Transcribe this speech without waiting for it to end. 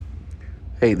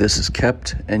Hey, this is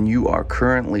Kept, and you are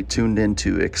currently tuned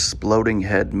into Exploding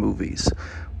Head Movies,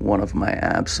 one of my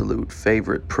absolute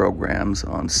favorite programs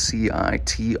on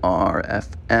CITR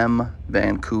FM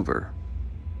Vancouver.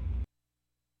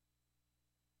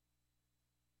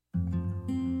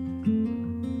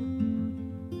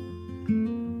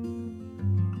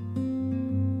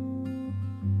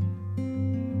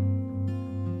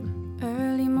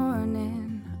 Early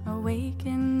morning, awake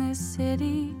in this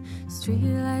city.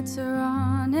 Streetlights are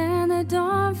on and the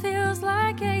dawn feels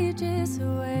like ages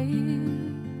away.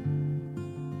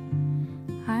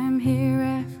 I'm here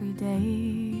every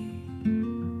day.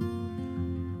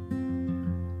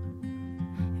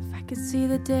 If I could see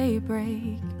the day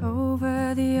break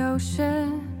over the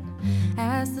ocean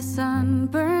as the sun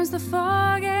burns the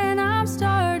fog and I'm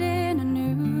starting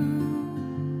anew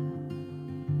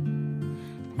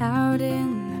out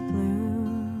in the blue.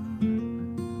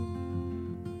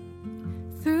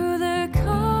 Through the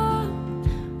calm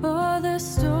or the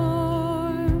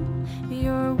storm,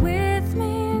 you're with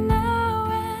me now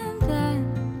and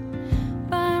then.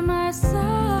 By my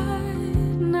side,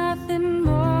 nothing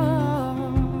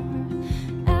more.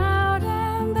 Out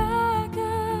and back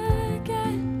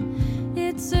again.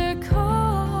 It's a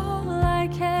call I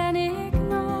can't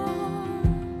ignore.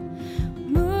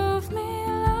 Move me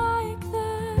like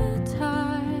the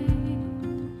tide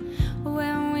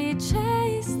when we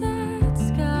chase that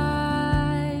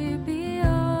sky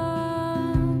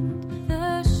beyond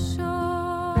the shore.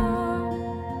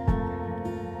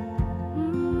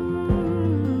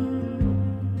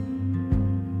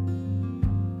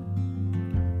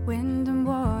 Wind and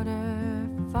water,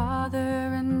 father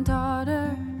and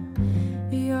daughter,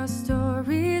 your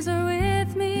stories are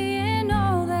with me in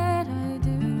all that I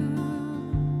do.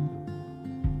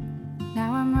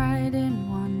 Now I'm writing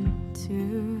 1,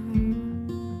 2.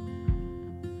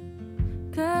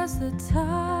 'Cause the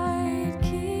tide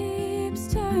keeps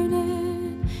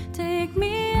turning. Take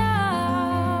me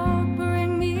out,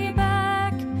 bring me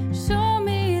back, show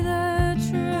me the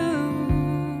truth.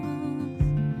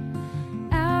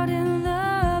 Out in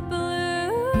the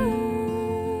blue,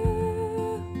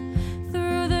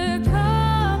 through the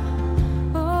calm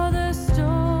or the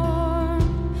storm,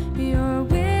 you're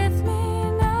with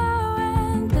me now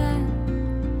and then.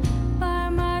 By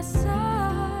my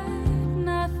side,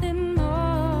 nothing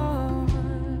more.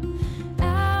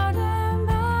 Out and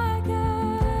back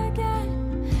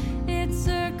again. It's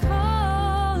a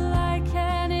call I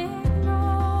can't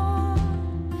ignore.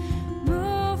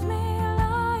 Move me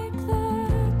like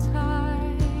the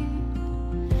tide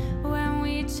when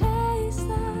we chase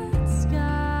that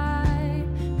sky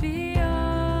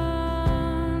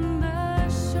beyond the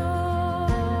shore.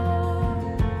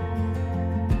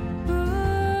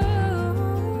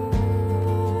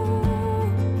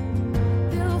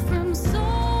 Built from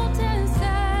salt and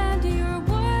sand, your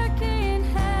working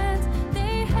hands,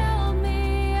 they held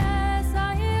me as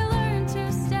I learned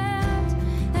to stand.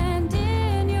 And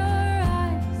in your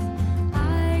eyes,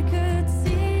 I could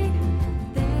see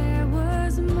there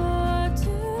was more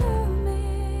to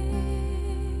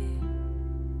me.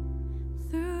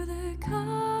 Through the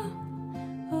calm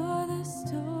or the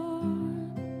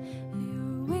storm,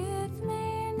 you're with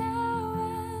me now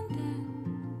and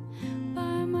then.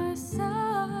 By my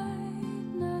side,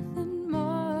 nothing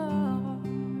more.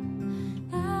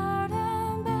 Out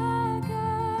and back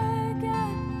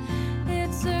again.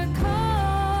 It's a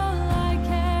call I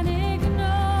can't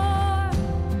ignore.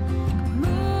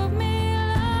 Move me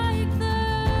like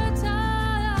the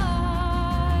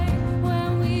tide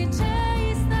when we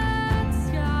chase that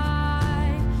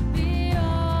sky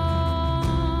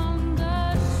beyond the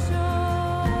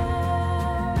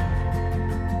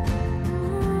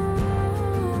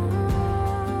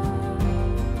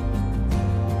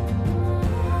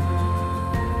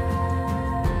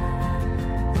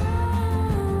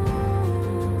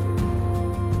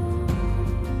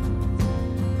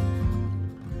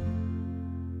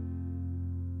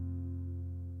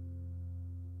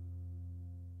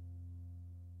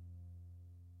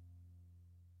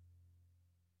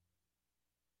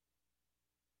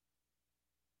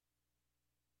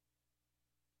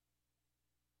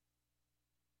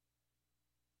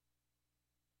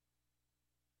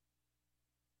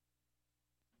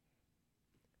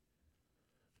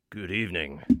Good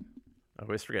evening. I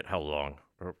always forget how long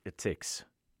it takes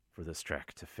for this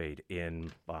track to fade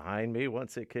in behind me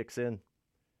once it kicks in.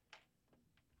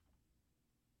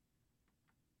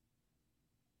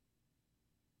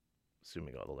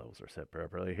 Assuming all the levels are set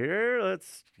properly here,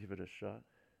 let's give it a shot.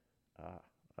 Ah,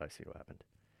 I see what happened.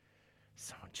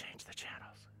 Someone changed the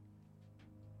channels.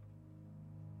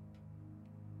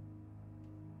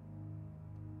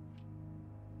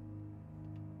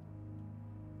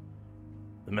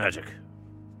 the magic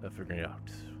of figuring out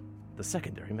the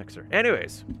secondary mixer.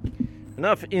 Anyways,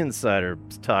 enough insider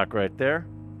talk right there.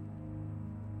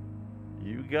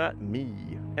 You got me.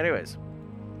 Anyways,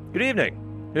 good evening.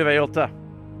 Hyvää iltaa.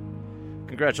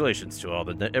 Congratulations to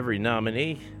every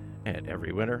nominee and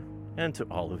every winner, and to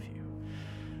all of you.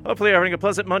 Hopefully you're having a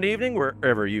pleasant Monday evening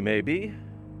wherever you may be.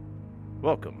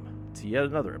 Welcome to yet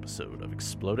another episode of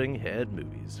Exploding Head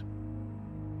Movies.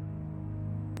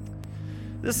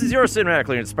 This is your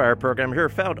cinematically inspired program here,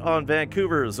 found on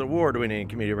Vancouver's award-winning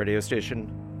community radio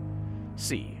station,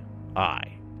 CITR.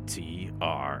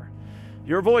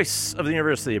 Your voice of the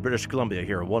University of British Columbia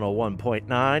here at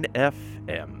 101.9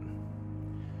 FM.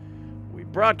 We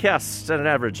broadcast at an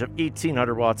average of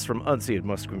 1,800 watts from unceded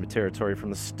Musqueam territory from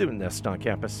the student nest on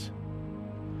campus.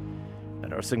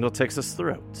 And our signal takes us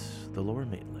throughout the lower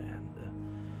mainland.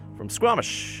 From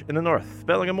Squamish in the north,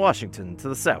 Bellingham, Washington to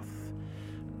the south.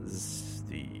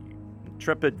 The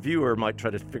intrepid viewer might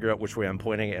try to figure out which way I'm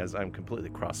pointing as I'm completely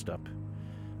crossed up.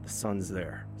 The sun's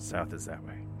there. South is that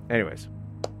way. Anyways,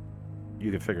 you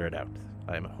can figure it out.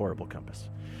 I am a horrible compass.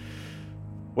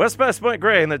 West past Point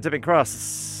Grey and then dipping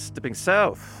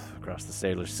south across the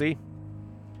Salish Sea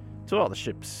to all the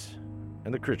ships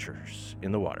and the creatures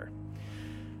in the water.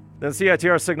 Then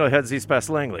CITR signal heads east past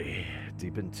Langley,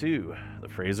 deep into the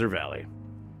Fraser Valley.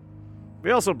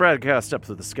 We also broadcast up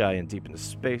through the sky and deep into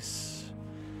space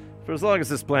for as long as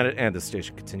this planet and this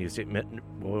station continues to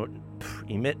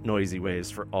emit noisy waves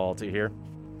for all to hear.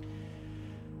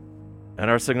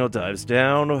 And our signal dives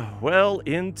down well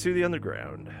into the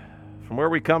underground, from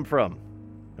where we come from,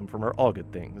 and from where all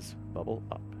good things bubble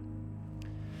up.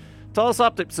 Tallest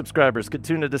Optic subscribers can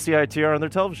tune into CITR on their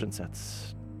television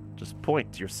sets. Just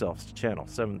point yourselves to channel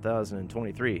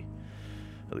 7023.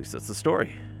 At least that's the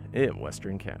story in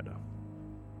Western Canada.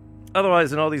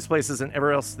 Otherwise, in all these places and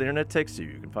everywhere else the internet takes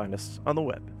you can find us on the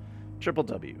web,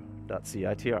 www.citr.ca.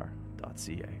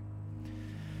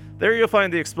 There you'll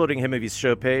find the Exploding Head Movies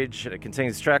show page, and it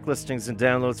contains track listings and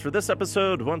downloads for this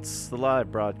episode once the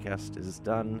live broadcast is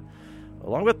done,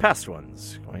 along with past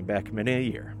ones going back many a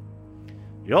year.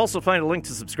 You'll also find a link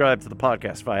to subscribe to the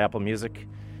podcast via Apple Music.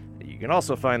 You can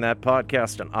also find that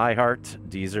podcast on iHeart,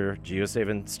 Deezer,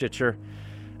 GeoSaven, Stitcher,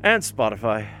 and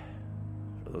Spotify.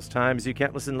 For those times you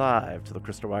can't listen live to the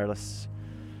Crystal Wireless,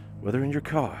 whether in your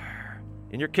car,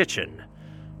 in your kitchen,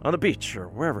 on the beach, or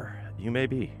wherever you may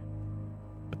be.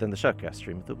 But then the shoutcast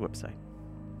stream at the website.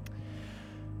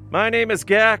 My name is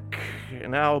Gak,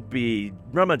 and I'll be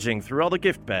rummaging through all the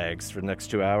gift bags for the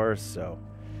next 2 hours, so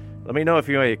let me know if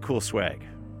you have any cool swag,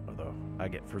 although I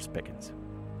get first pickings.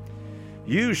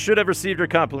 You should have received your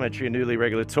complimentary and newly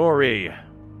regulatory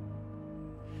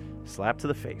slap to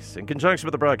the face in conjunction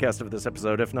with the broadcast of this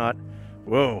episode. If not,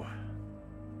 whoa.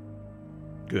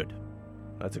 Good.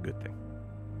 That's a good thing.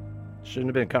 Shouldn't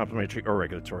have been complimentary or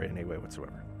regulatory in any way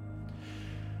whatsoever.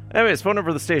 Anyways, phone number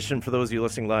of the station for those of you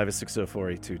listening live is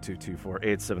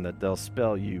 604-822-2487. That they'll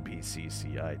spell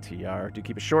UBCCITR. Do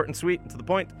keep it short and sweet and to the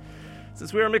point.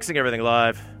 Since we are mixing everything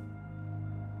live,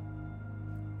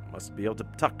 must be able to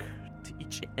talk to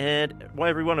each and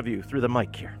every one of you through the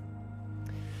mic here.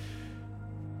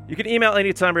 You can email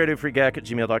anytime,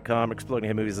 radiofreegak@gmail.com. Exploding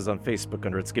Head Movies is on Facebook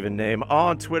under its given name.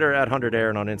 On Twitter @100air,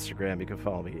 and on Instagram you can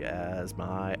follow me as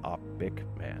my Optic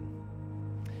Man.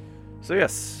 So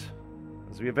yes,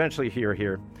 as we eventually hear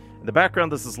here, in the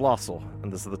background this is Lossel,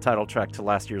 and this is the title track to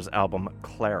last year's album,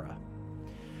 Clara.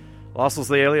 Lossel's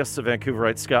the alias of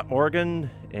Vancouverite Scott Morgan,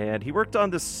 and he worked on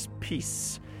this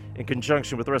piece in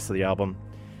conjunction with the rest of the album,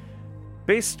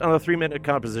 based on a 3-minute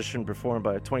composition performed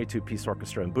by a 22-piece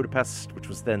orchestra in Budapest, which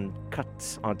was then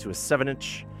cut onto a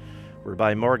 7-inch,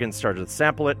 whereby Morgan started to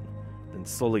sample it, then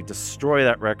slowly destroy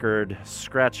that record,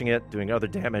 scratching it, doing other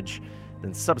damage,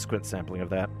 then subsequent sampling of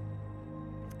that.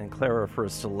 And Clara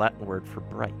refers to the Latin word for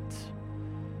bright.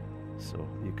 So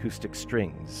the acoustic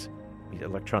strings, the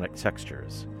electronic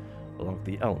textures, along with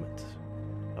the element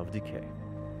of decay.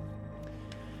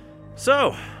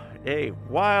 So, a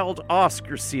wild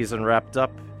Oscar season wrapped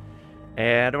up,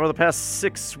 and over the past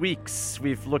 6 weeks,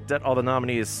 we've looked at all the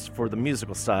nominees for the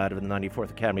musical side of the 94th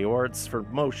Academy Awards for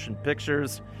motion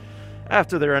pictures.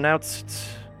 After they're announced,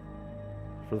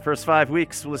 for the first 5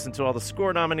 weeks, we listened to all the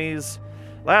score nominees.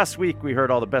 Last week, we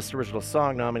heard all the Best Original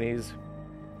Song nominees.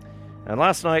 And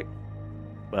last night,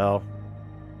 well,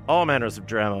 all manners of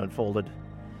drama unfolded.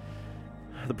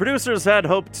 The producers had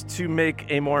hoped to make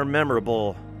a more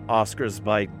memorable Oscars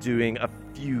by doing a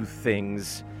few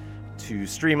things to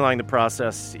streamline the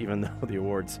process, even though the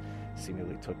awards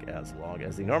seemingly took as long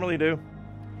as they normally do.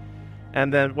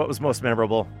 And then what was most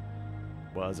memorable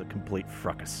was a complete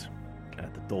fracas.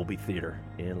 at the Dolby Theater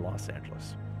in Los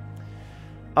Angeles.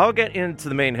 I'll get into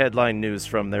the main headline news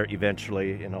from there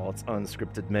eventually in all its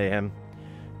unscripted mayhem.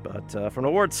 But from an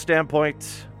awards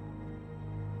standpoint,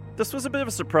 this was a bit of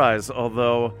a surprise,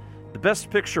 although the Best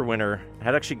Picture winner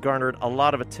had actually garnered a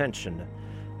lot of attention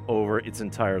over its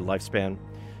entire lifespan.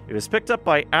 It was picked up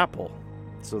by Apple,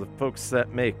 so the folks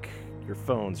that make your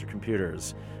phones, your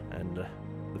computers, and the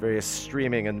various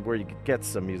streaming and where you get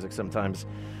some music sometimes.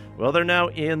 Well, they're now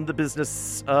in the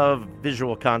business of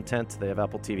visual content. They have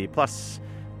Apple TV Plus,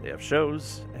 they have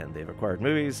shows, and they've acquired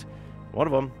movies. One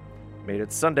of them made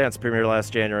its Sundance premiere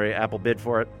last January. Apple bid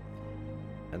for it,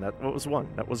 and that was one.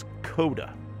 That was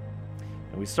Coda.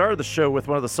 And we started the show with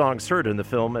one of the songs heard in the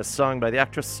film as sung by the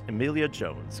actress Emilia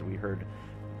Jones. We heard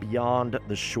Beyond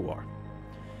the Shore.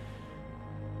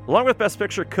 Along with Best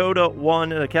Picture, Coda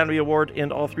won an Academy Award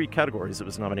in all 3 categories it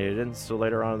was nominated in. So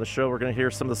later on in the show, we're going to hear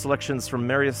some of the selections from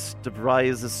Marius de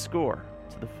Vries' score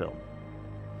to the film.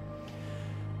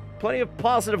 Plenty of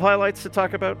positive highlights to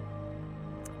talk about.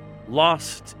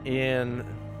 Lost in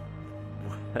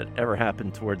whatever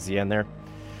happened towards the end there.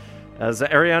 As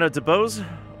Ariana DeBose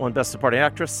won Best Supporting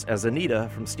Actress as Anita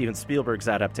from Steven Spielberg's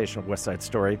adaptation of West Side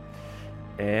Story.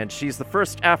 And she's the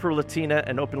first Afro-Latina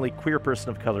and openly queer person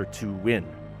of color to win.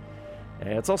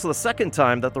 And it's also the second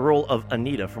time that the role of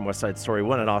Anita from West Side Story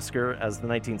won an Oscar, as the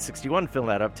 1961 film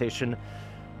adaptation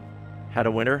had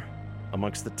a winner.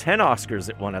 Amongst the 10 Oscars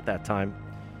it won at that time,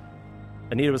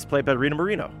 Anita was played by Rita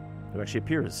Moreno, who actually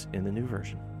appears in the new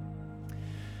version.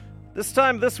 This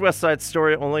time, this West Side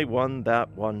Story only won that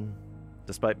one,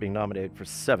 despite being nominated for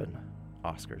 7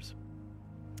 Oscars.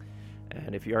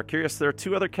 And if you are curious, there are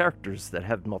 2 other characters that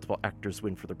have multiple actors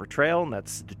win for their portrayal, and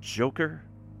that's the Joker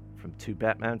from 2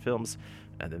 Batman films,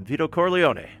 and then Vito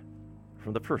Corleone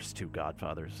from the first 2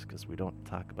 Godfathers, because we don't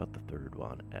talk about the third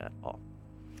one at all.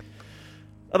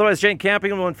 Otherwise, Jane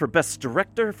Campion won for Best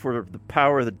Director for The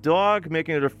Power of the Dog,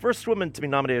 making her the first woman to be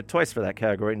nominated twice for that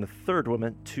category and the third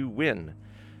woman to win,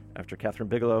 after Catherine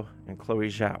Bigelow and Chloe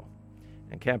Zhao.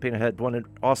 And Campion had won an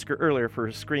Oscar earlier for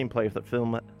her screenplay for the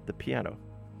film The Piano.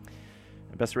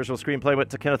 And Best Original Screenplay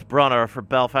went to Kenneth Branagh for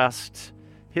Belfast,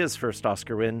 his first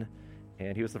Oscar win,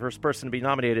 and he was the first person to be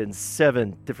nominated in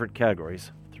 7 different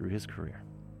categories through his career.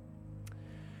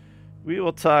 We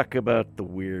will talk about the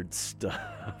weird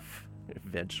stuff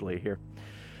eventually here.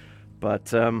 But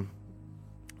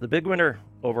the big winner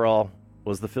overall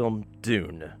was the film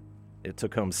Dune. It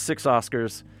took home 6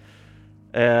 Oscars.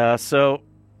 So,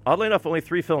 oddly enough, only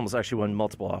 3 films actually won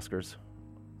multiple Oscars,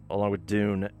 along with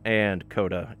Dune and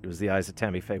Coda. It was The Eyes of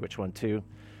Tammy Faye, which won 2.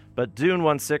 But Dune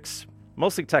won 6,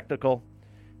 mostly technical,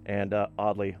 and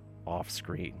oddly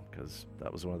off-screen, because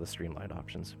that was one of the streamlined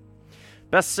options.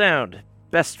 Best Sound,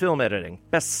 Best Film Editing,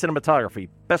 Best Cinematography,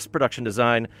 Best Production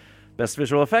Design, Best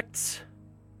Visual Effects,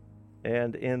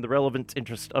 and in the relevant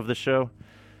interest of the show,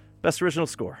 Best Original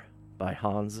Score by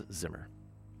Hans Zimmer.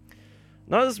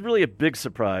 Now, this is really a big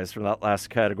surprise from that last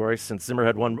category, since Zimmer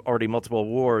had won already multiple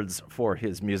awards for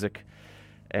his music,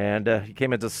 and he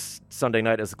came into Sunday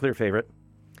night as a clear favorite.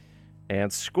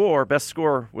 And score, Best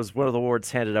Score, was one of the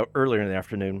awards handed out earlier in the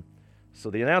afternoon. So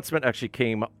the announcement actually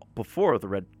came before the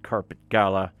red carpet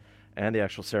gala and the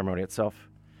actual ceremony itself.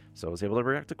 So I was able to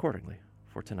react accordingly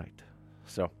for tonight.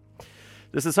 So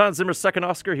this is Hans Zimmer's second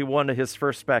Oscar. He won his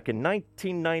first back in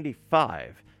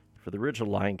 1995 for the original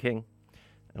Lion King.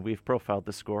 And we've profiled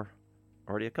this score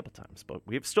already a couple times, but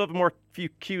we still have more few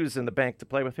cues in the bank to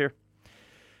play with here.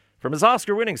 From his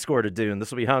Oscar-winning score to Dune,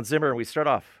 this will be Hans Zimmer, and we start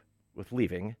off with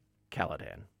Leaving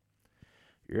Caladan.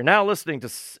 You're now listening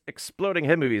to Exploding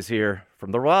Head Movies here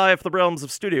from the realms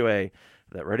of Studio A,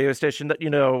 that radio station that you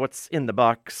know what's in the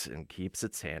box and keeps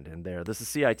its hand in there. This is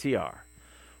CITR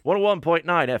 101.9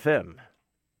 FM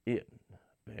in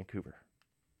Vancouver.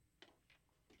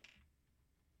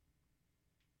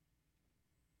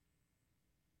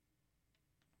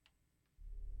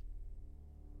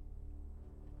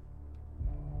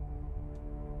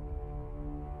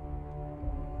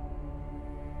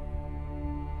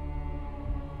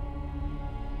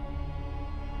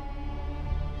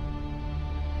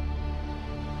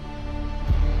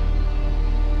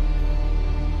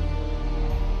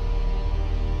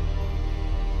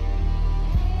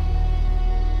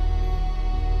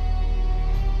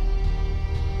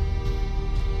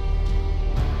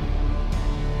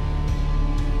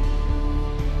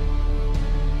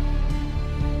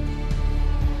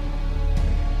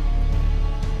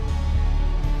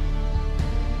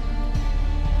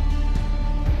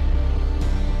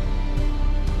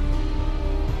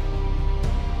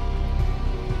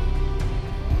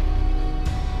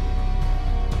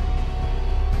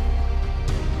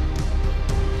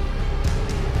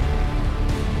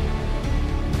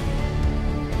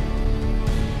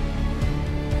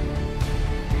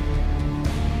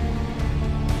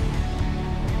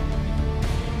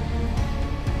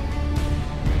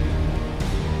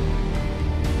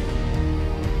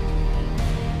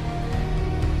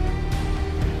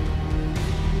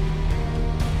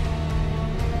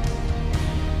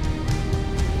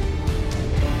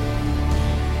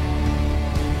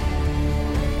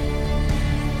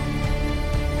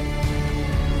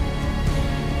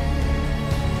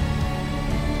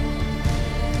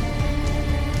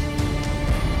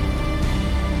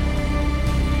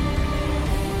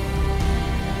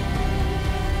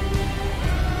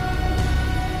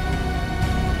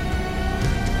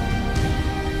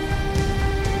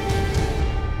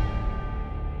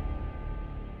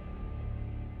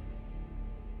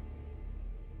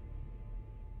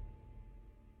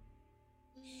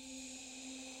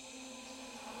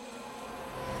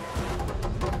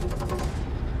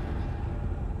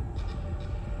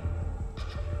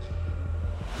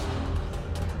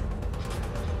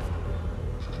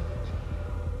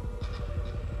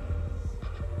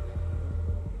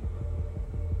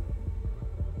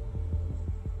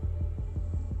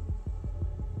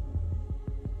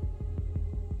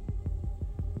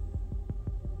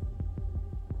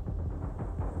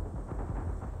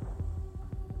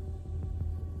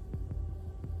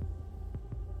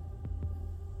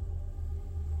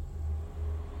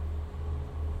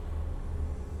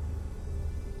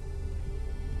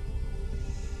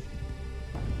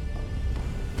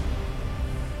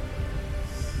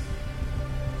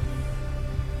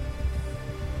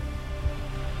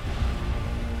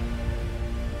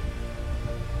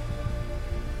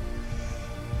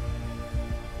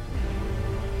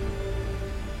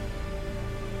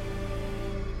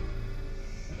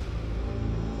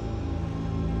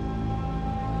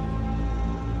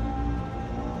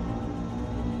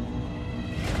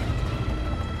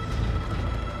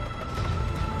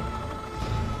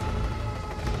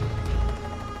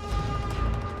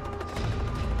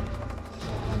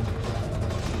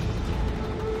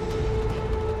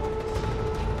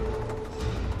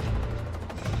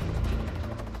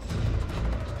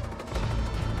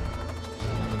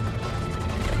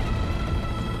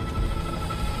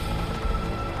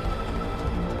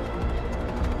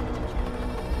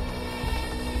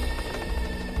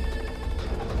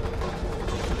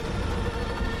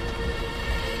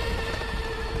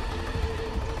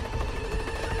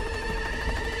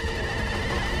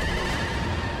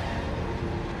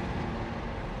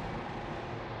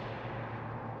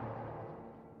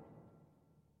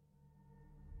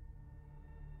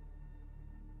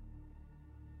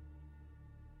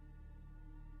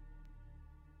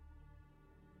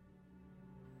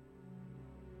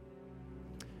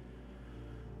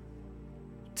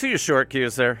 two short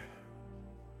cues there.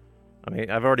 I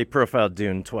mean, I've already profiled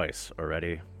Dune twice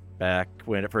already. Back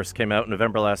when it first came out in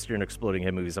November last year in Exploding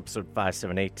Head Movies, episode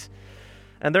 578.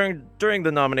 And during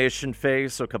the nomination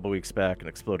phase, so a couple weeks back in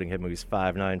Exploding Head Movies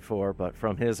 594, but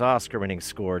from his Oscar-winning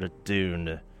score to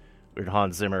Dune, we heard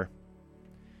Hans Zimmer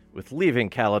with Leaving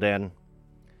Caladan.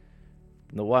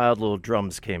 And the wild little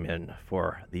drums came in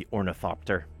for the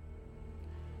Ornithopter.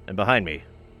 And behind me,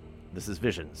 this is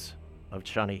Visions of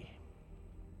Chani.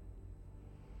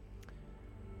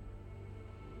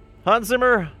 Hans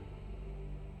Zimmer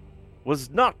was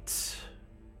not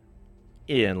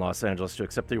in Los Angeles to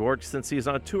accept the award since he's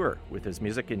on tour with his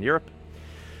music in Europe.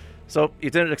 So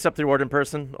he didn't accept the award in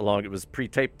person, along it was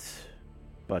pre-taped.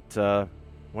 But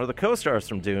one of the co-stars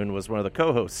from Dune was one of the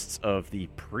co-hosts of the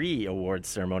pre-award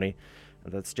ceremony.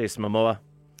 And that's Jason Momoa,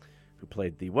 who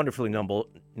played the wonderfully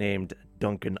named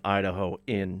Duncan Idaho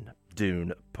in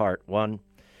Dune Part 1.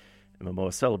 And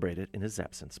Momoa celebrated in his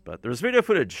absence. But there was video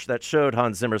footage that showed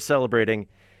Hans Zimmer celebrating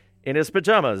in his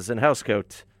pajamas and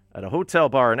housecoat at a hotel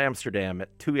bar in Amsterdam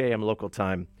at 2 a.m. local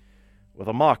time with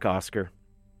a mock Oscar.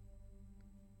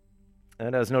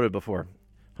 And as noted before,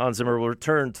 Hans Zimmer will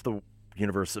return to the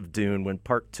universe of Dune when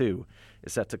Part 2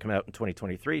 is set to come out in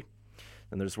 2023.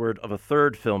 And there's word of a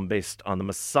third film based on the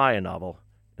Messiah novel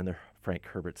in the Frank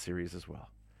Herbert series as well.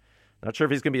 Not sure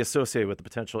if he's going to be associated with the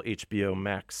potential HBO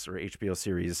Max or HBO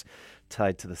series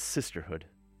tied to the Sisterhood,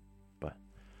 but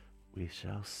we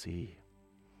shall see.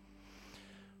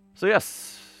 So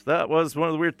yes, that was one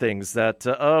of the weird things that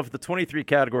of the 23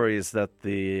 categories that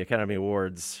the Academy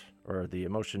Awards or the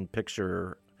Motion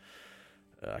Picture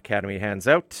Academy hands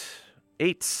out,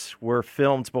 8 were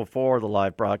filmed before the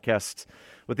live broadcast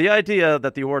with the idea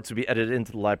that the awards would be edited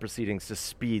into the live proceedings to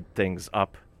speed things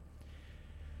up.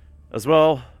 As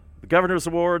well, the Governor's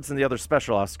Awards and the other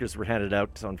special Oscars were handed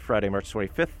out on Friday, March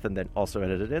 25th, and then also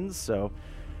edited in. So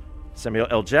Samuel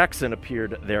L. Jackson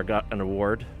appeared there, got an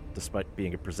award, despite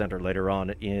being a presenter later on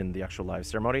in the actual live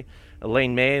ceremony.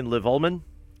 Elaine May and Liv Ullmann,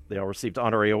 they all received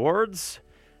honorary awards.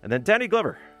 And then Danny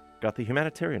Glover got the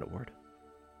Humanitarian Award.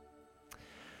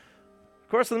 Of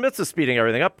course, in the midst of speeding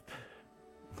everything up,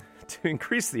 to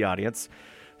increase the audience,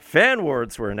 fan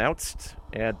awards were announced,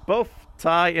 and both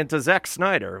tie into Zack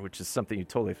Snyder, which is something you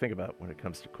totally think about when it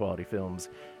comes to quality films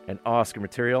and Oscar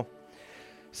material.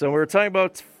 So we're talking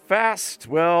about fast.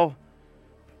 Well,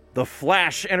 The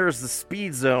Flash enters the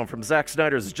speed zone from Zack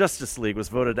Snyder's Justice League was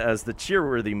voted as the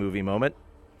cheer-worthy movie moment.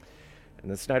 And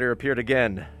then Snyder appeared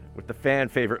again with the fan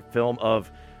favorite film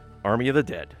of Army of the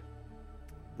Dead.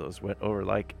 Those went over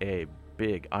like a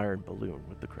big iron balloon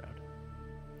with the crowd.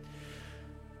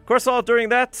 Of course, all during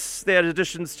that, they had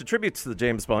additions to tributes to the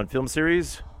James Bond film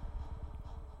series,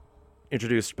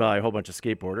 introduced by a whole bunch of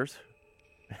skateboarders.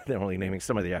 They're only naming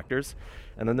some of the actors.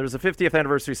 And then there's a 50th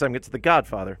anniversary segment to The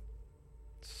Godfather.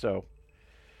 So,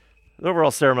 the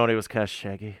overall ceremony was kind of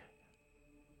shaggy.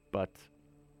 But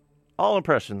all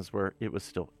impressions were it was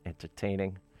still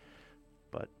entertaining.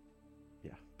 But,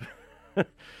 yeah.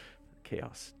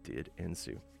 Chaos did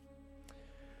ensue.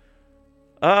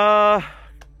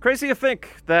 Crazy to think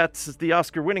that the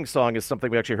Oscar-winning song is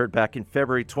something we actually heard back in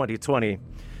February 2020,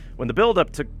 when the build-up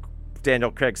to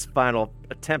Daniel Craig's final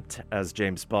attempt as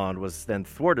James Bond was then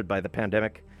thwarted by the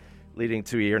pandemic, leading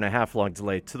to a year-and-a-half-long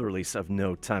delay to the release of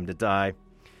No Time to Die.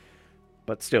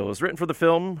 But still, it was written for the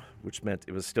film, which meant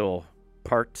it was still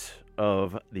part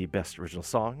of the Best Original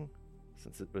Song,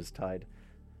 since it was tied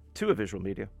to a visual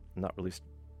media, not released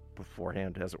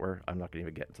beforehand, as it were. I'm not going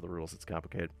to even get into the rules. It's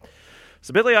complicated.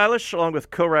 So Billie Eilish, along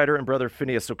with co-writer and brother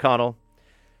Phineas O'Connell,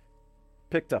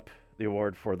 picked up the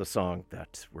award for the song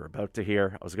that we're about to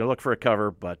hear. I was going to look for a cover,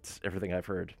 but everything I've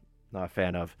heard, not a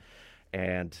fan of.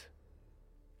 And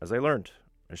as I learned,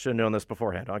 I should have known this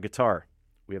beforehand, on guitar,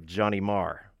 we have Johnny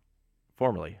Marr,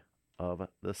 formerly of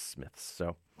the Smiths.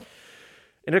 So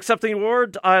in accepting the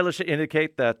award, Eilish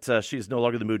indicate that she's no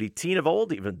longer the moody teen of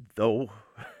old, even though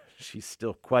she's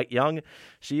still quite young.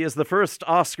 She is the first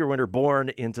Oscar winner born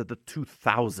into the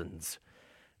 2000s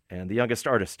and the youngest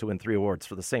artist to win 3 awards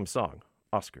for the same song,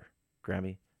 Oscar,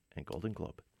 Grammy, and Golden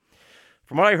Globe.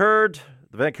 From what I heard,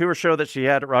 the Vancouver show that she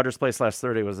had at Rogers Place last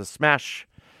Thursday was a smash.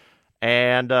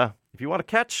 And if you want to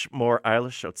catch more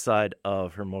Eilish outside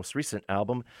of her most recent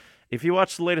album, if you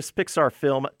watch the latest Pixar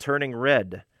film, Turning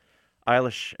Red,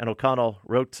 Eilish and O'Connell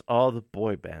wrote all the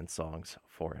boy band songs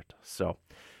for it. So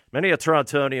many a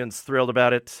Torontonians thrilled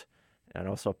about it, and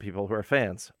also people who are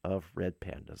fans of Red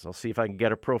Pandas. I'll see if I can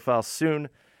get a profile soon.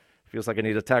 Feels like I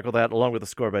need to tackle that along with a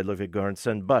score by Ludwig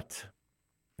Göransson. But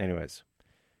anyways,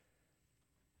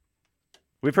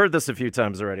 we've heard this a few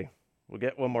times already. We'll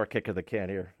get one more kick of the can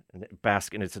here and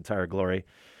bask in its entire glory.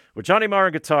 With Johnny Marr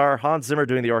on guitar, Hans Zimmer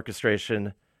doing the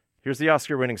orchestration, here's the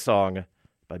Oscar-winning song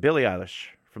by Billie Eilish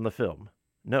from the film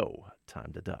No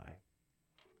Time to Die.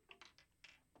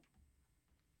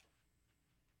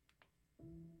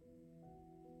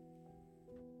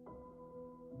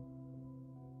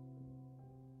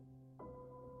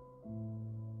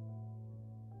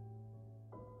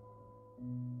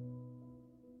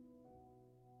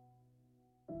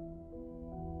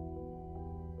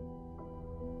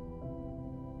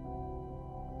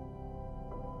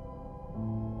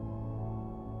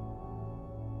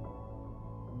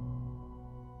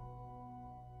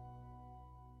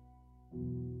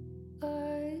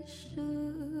 I should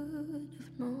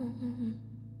have known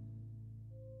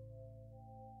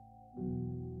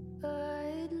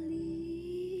I'd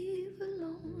leave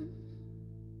alone.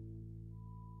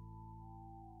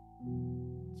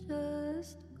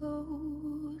 Just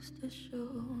goes to show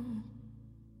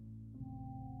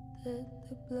that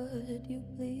the blood you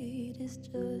bleed is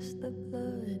just the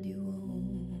blood you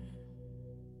own.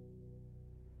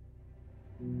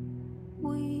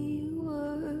 We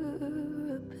were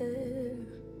a pair,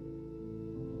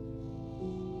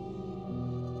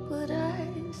 but I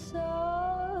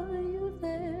saw you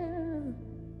there.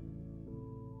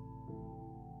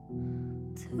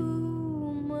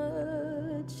 Too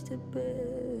much to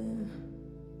bear.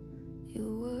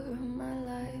 You were my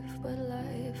life, but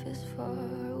life is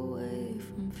far away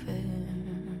from fair.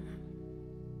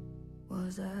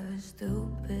 Was I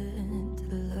stupid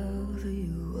to love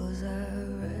you? Was I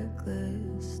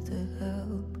reckless to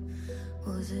help?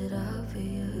 Was it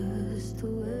obvious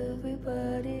to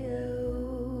everybody else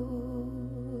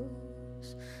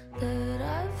that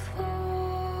I've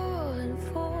fallen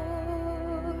for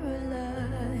a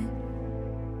lie?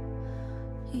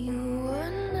 You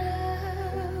were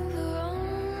never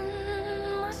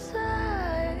on my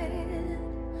side.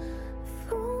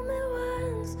 Fool me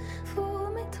once, fool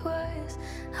me twice.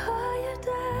 Higher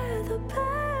than the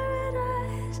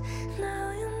paradise.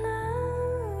 Now you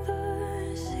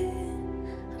never see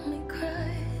me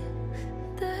cry.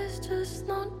 There's just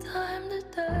no time to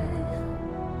die.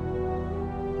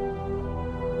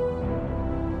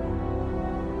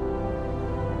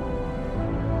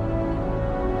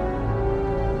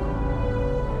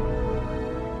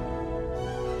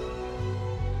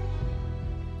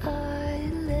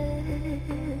 I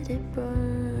let it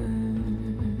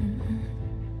burn.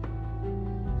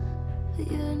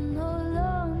 You're no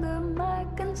longer my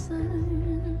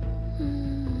concern.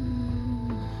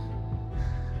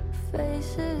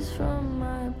 Faces from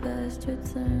my past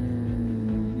return.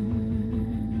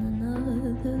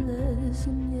 Another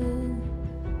lesson yet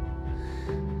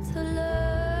to learn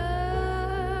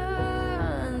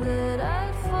that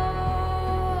I'd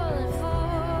fallen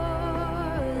for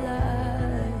a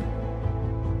lie.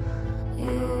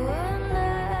 You were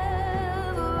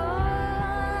never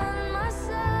on my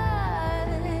side.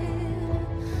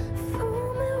 Fool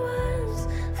me once,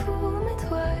 fool me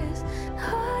twice.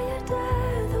 Higher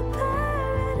than the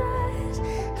paradise.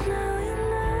 Now you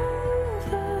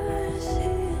never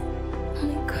see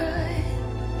me cry.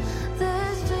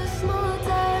 There's just no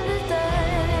time to die.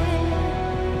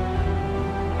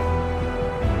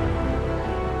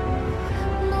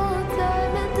 No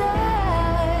time to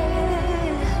die.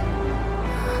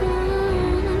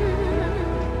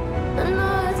 No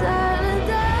time to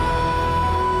die.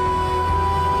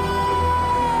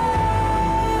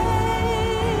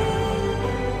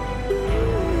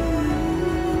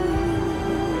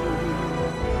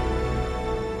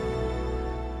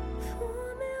 Fool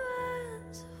me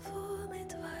once, fool me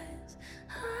twice.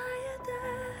 Higher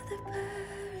than the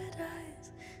paradise.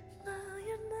 Now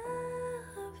you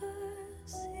never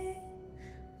see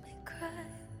me cry.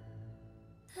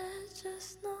 There's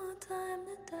just no time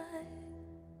to die.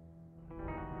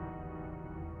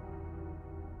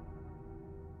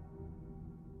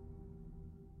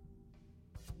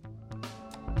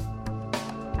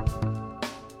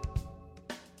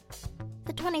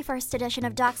 The 21st edition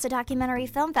of Doxa Documentary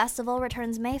Film Festival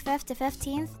returns May 5th to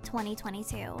 15th,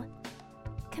 2022.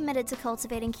 Committed to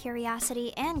cultivating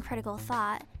curiosity and critical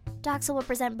thought, Doxa will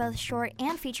present both short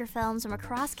and feature films from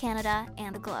across Canada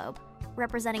and the globe,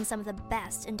 representing some of the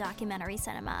best in documentary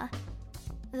cinema.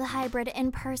 The hybrid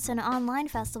in-person online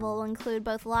festival will include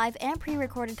both live and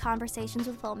pre-recorded conversations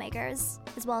with filmmakers,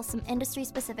 as well as some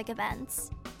industry-specific events.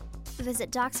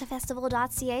 Visit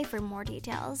doxafestival.ca for more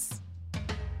details.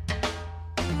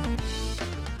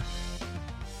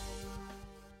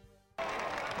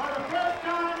 For the first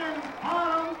time in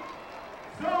Harlem,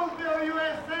 Soulville,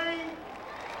 USA,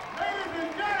 ladies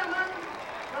and gentlemen,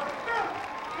 the fifth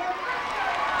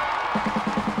convention.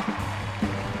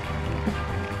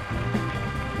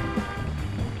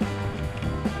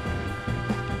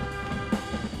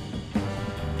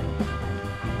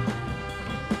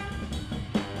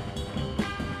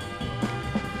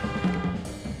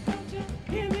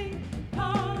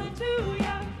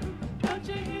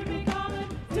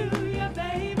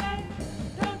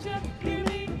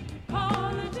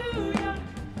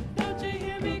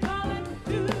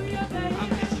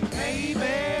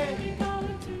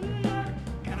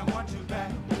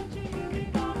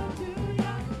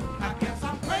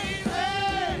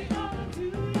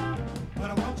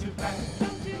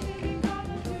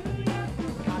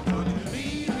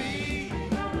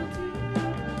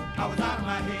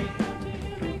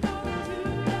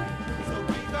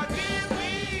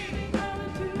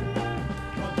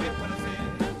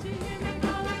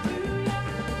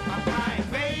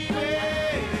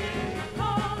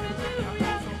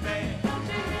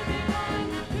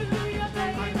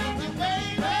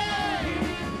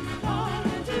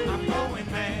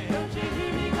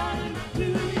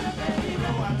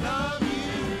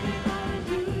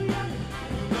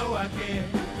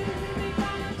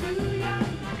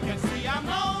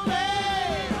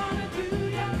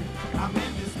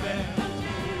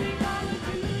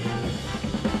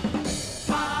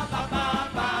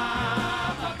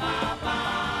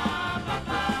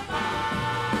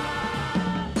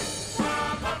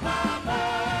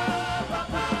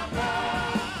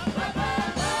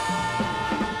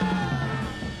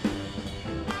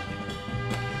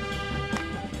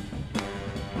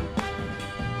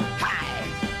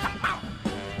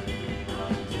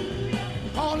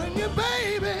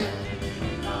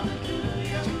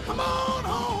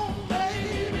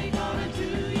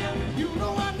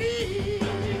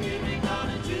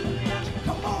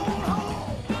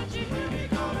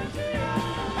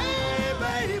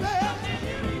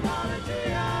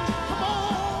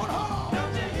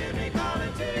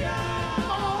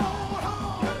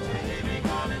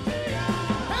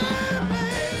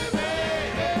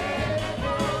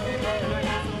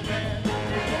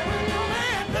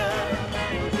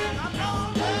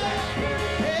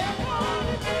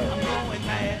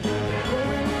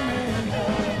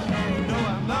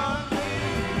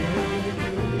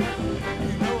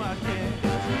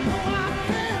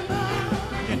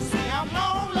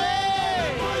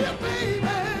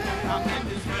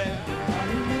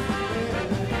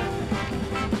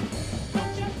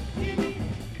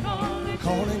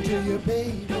 you,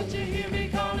 baby. Don't you hear me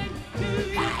calling to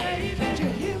you, baby? Don't you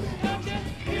hear me? Don't you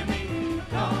hear me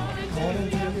calling Calling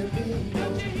to to you? you, baby.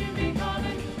 Don't you hear me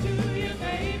calling to you,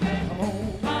 baby? Come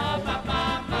on. Ba, ba, ba,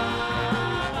 ba,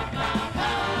 ba, ba, ba,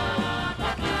 ba, ba,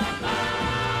 ba.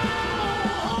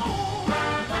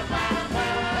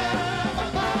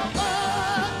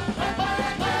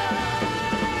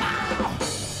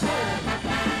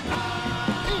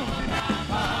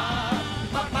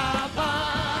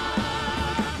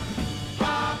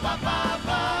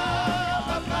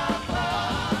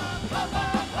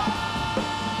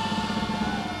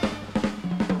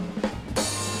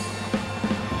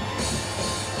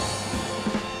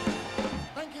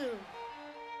 Thank you.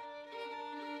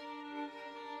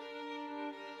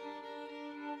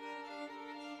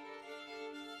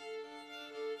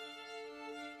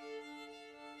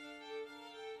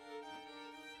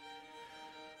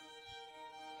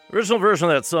 Original version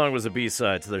of that song was a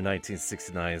B-side to their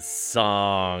 1969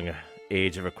 song,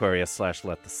 Age of Aquarius /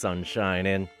 Let the Sun Shine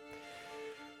In.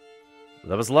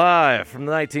 That was live from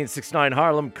the 1969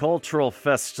 Harlem Cultural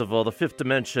Festival, The Fifth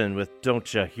Dimension with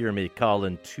Don't Ya Hear Me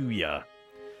Callin' To Ya.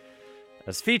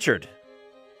 As featured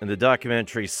in the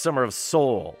documentary Summer of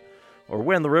Soul, or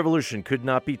When the Revolution Could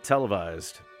Not Be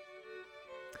Televised.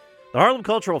 The Harlem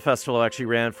Cultural Festival actually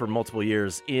ran for multiple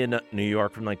years in New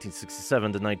York from 1967 to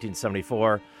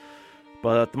 1974,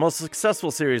 but the most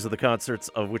successful series of the concerts,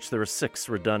 of which there were 6,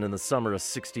 were done in the summer of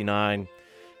 '69,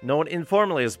 known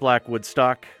informally as Black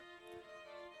Woodstock,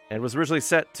 and was originally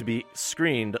set to be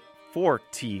screened for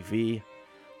TV,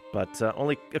 but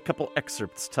only a couple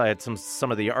excerpts tied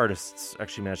some of the artists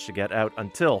actually managed to get out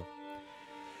until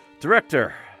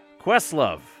director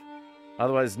Questlove,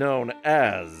 otherwise known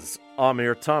as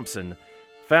Amir Thompson,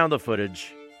 found the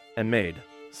footage and made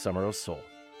Summer of Soul.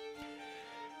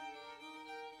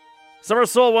 Summer of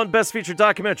Soul won Best Featured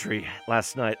Documentary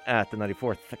last night at the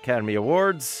 94th Academy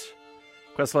Awards.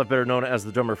 Questlove, better known as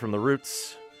the drummer from The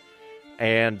Roots,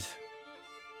 and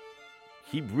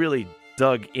he really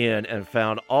dug in and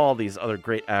found all these other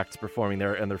great acts performing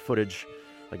there and their footage,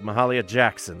 like Mahalia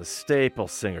Jackson, the Staple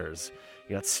Singers.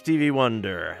 You got Stevie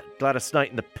Wonder, Gladys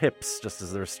Knight and the Pips, just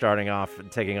as they're starting off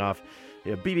and taking off.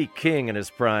 You have B.B. King in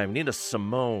his prime, Nina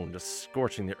Simone just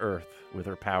scorching the earth with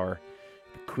her power,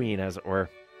 the queen, as it were.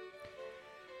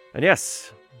 And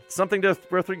yes, something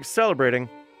worth celebrating,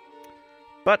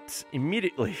 but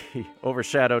immediately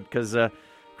overshadowed because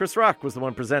Chris Rock was the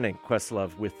one presenting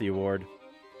Questlove with the award.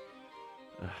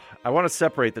 I want to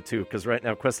separate the two because right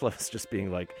now Questlove is just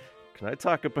being like, can I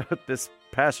talk about this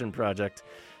passion project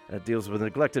that deals with a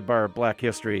neglected bar of black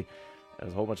history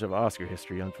as a whole bunch of Oscar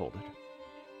history unfolded?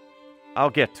 I'll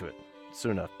get to it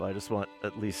soon enough, but I just want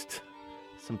at least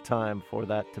some time for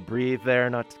that to breathe there,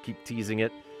 not to keep teasing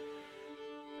it.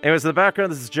 Anyways, in the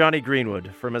background, this is Johnny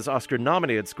Greenwood from his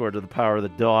Oscar-nominated score to The Power of the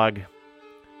Dog.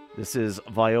 This is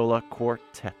Viola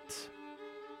Quartet.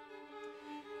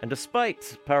 And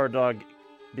despite Power Dog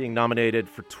being nominated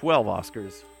for 12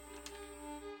 Oscars,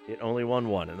 it only won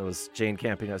 1, and it was Jane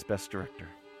Campion as Best Director.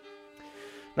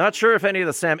 Not sure if any of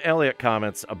the Sam Elliott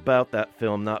comments about that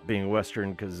film not being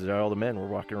Western because all the men were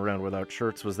walking around without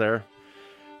shirts was there.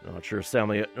 Not sure if Sam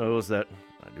Elliott knows that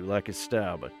I do like his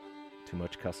style, but too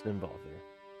much cussing involved there.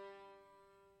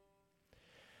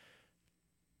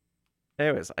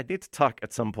 Anyways, I need to talk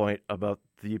at some point about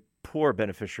the poor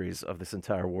beneficiaries of this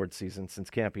entire award season,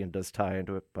 since Campion does tie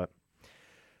into it, but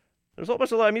there's a whole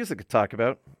bunch of live music to talk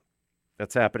about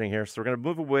that's happening here, so we're going to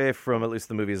move away from at least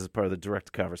the movies as part of the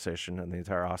direct conversation and the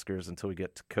entire Oscars until we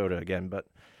get to Coda again, but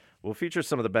we'll feature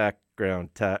some of the background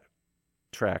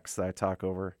tracks that I talk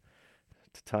over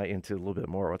to tie into a little bit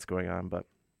more what's going on, but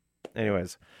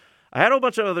anyways, I had a whole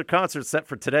bunch of other concerts set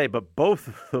for today, but both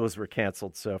of those were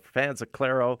canceled. So for fans of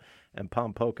Claro and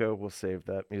Pompoko, we'll save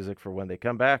that music for when they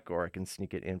come back, or I can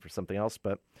sneak it in for something else.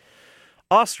 But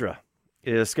Astra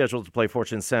is scheduled to play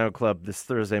Fortune Sound Club this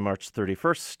Thursday, March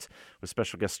 31st, with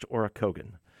special guest Ora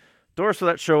Kogan. Doors for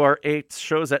that show are 8,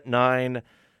 shows at 9.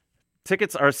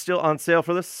 Tickets are still on sale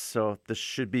for this, so this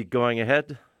should be going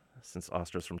ahead. Since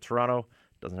Astra's from Toronto,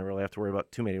 doesn't really have to worry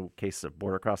about too many cases of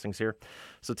border crossings here.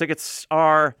 So tickets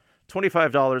are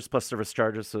 $25 plus service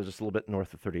charges, so just a little bit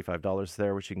north of $35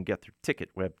 there, which you can get through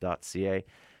ticketweb.ca,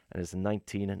 and is a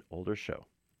 19 and older show.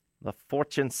 The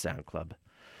Fortune Sound Club.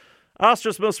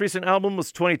 Astra's most recent album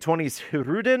was 2020's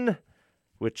Hiruden,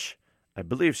 which I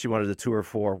believe she wanted to tour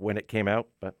for when it came out,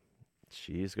 but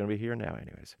she's going to be here now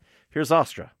anyways. Here's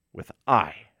Astra with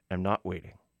I Am Not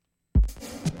Waiting.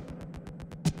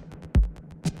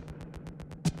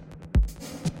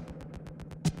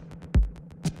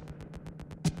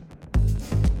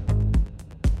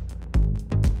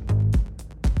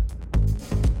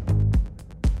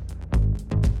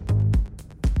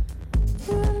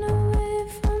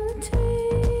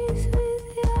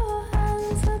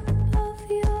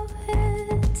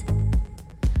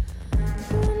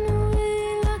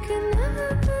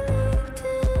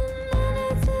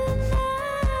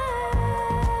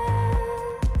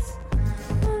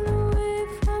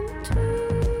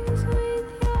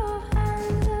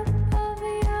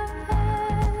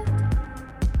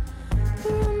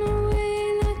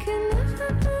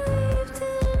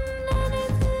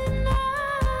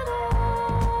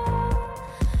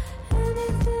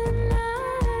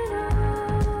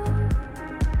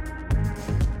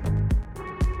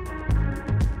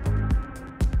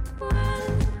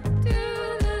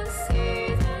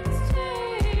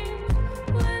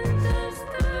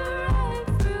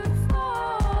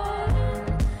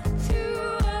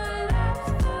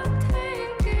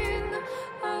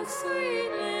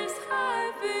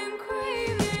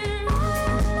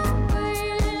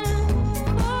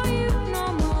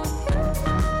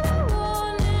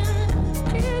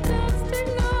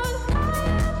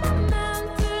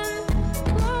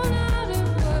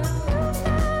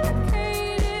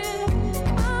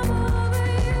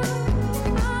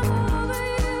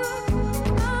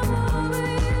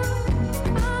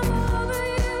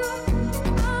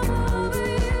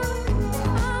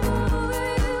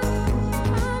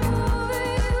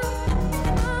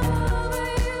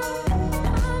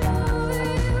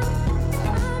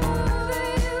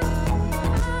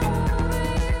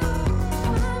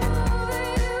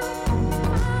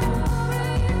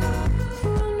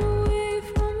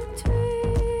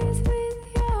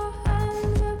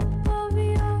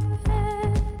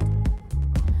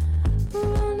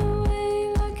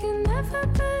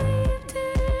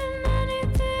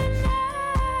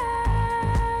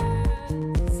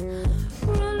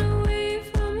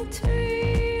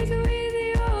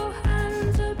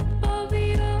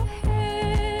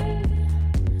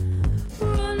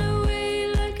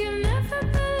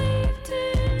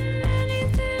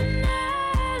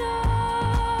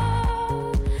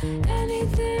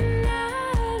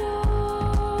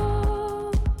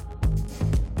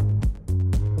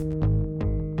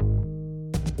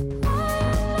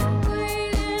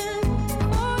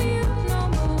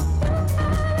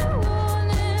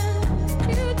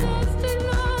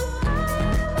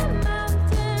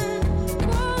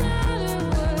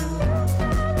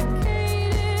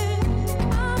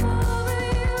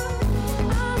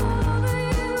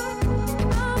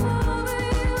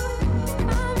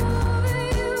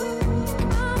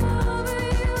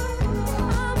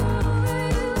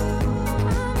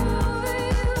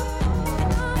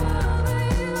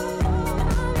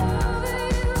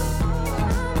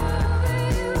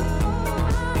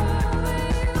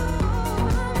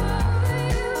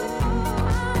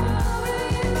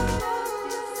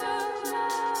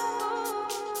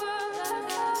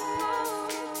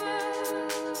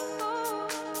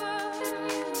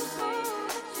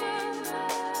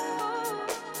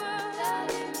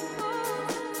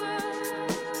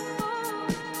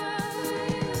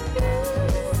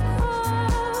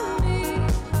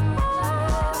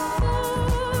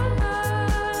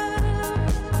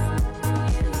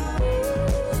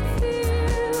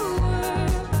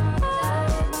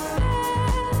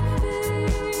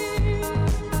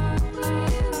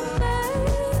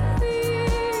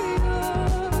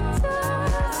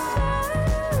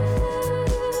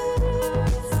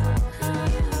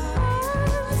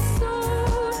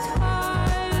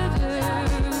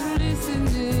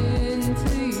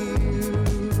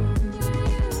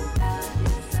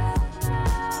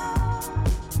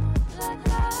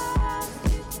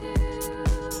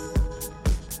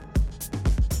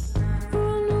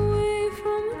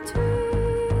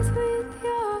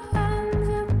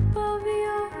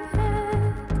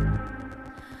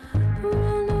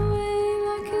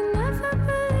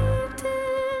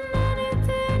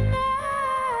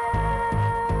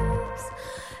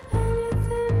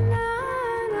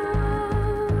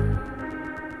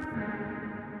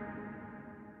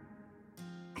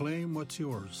 it's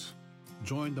yours.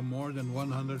 Join the more than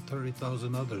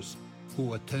 130,000 others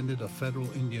who attended a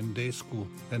federal Indian day school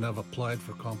and have applied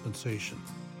for compensation.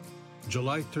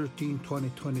 July 13,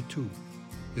 2022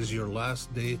 is your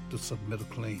last day to submit a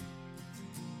claim.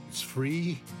 It's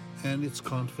free and it's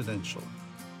confidential.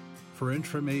 For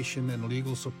information and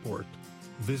legal support,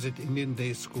 visit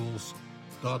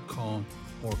IndianDaySchools.com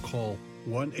or call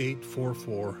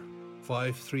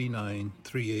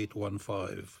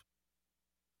 1-844-539-3815.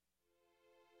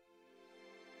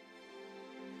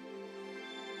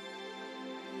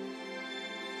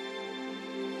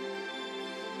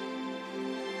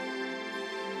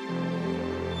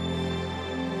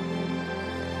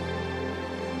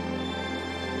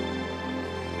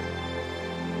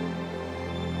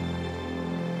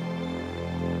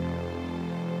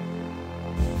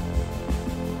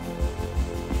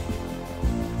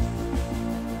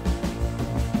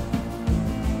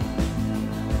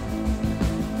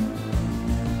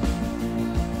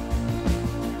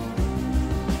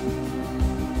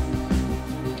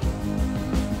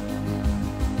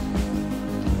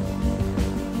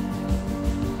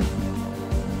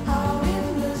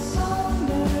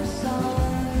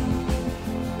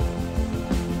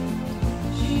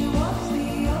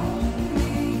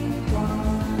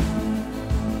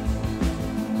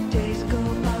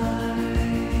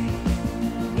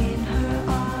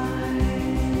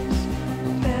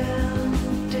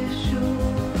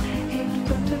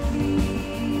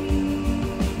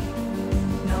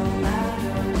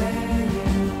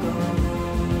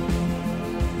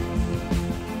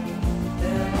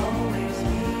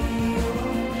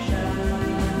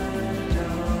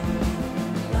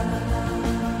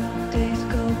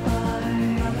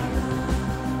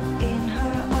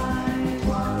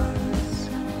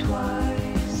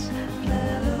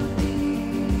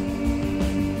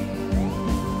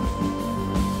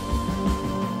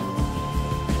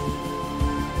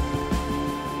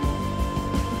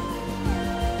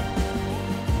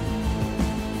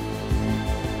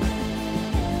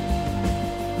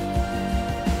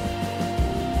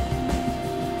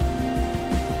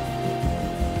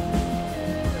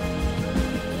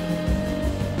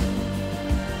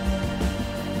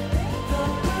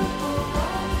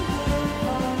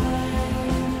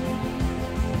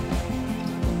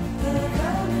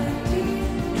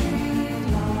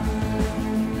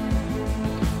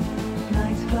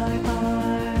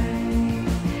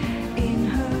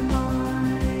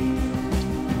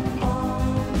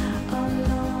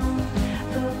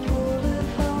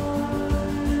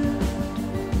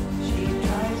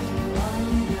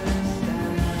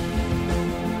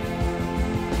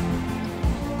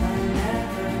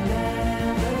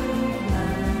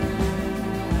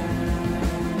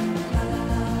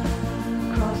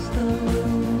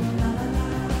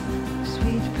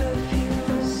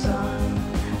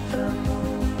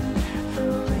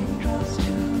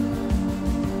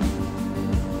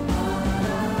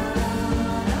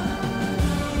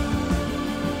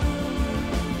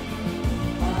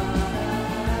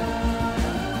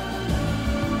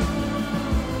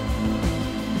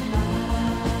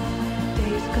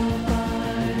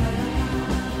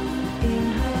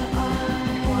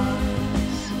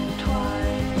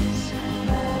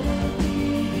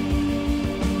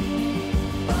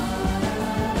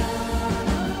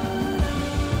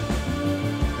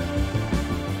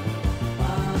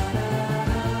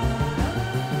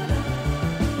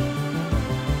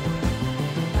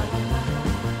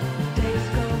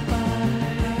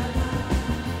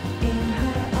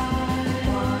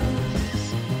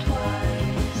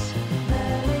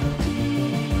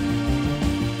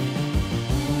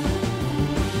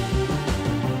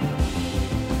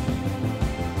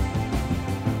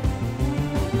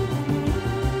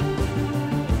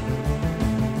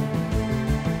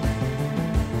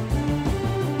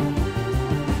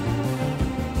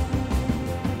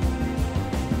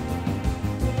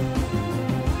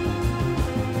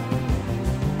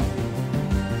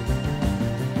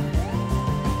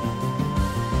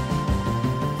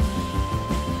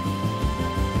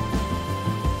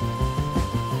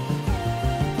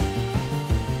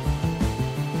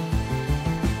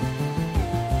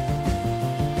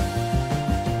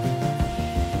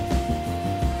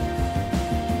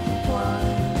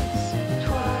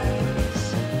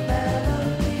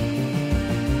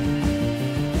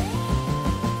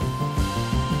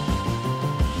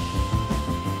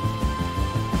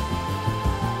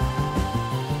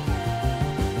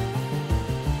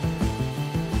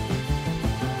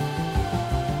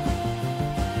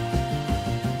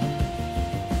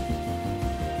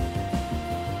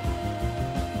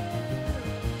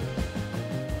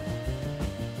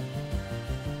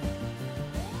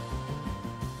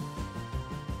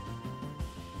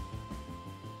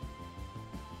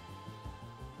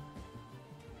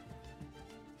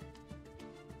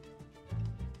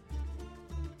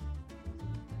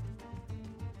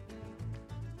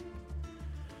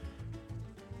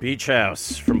 Beach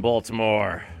House from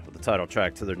Baltimore with the title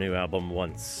track to their new album,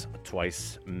 Once,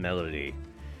 Twice, Melody.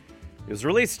 It was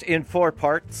released in 4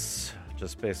 parts,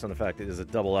 just based on the fact that it is a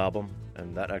double album,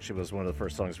 and that actually was one of the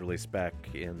first songs released back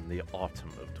in the autumn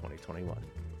of 2021.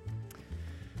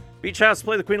 Beach House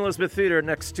play the Queen Elizabeth Theatre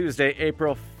next Tuesday,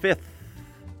 April 5th.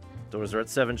 Doors are at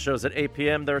 7, shows at 8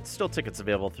 p.m. There are still tickets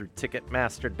available through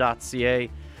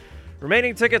Ticketmaster.ca.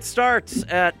 Remaining tickets start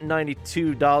at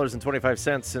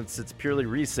 $92.25 since it's purely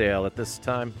resale at this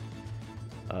time.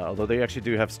 Although they actually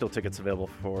do have still tickets available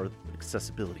for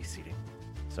accessibility seating.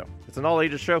 So it's an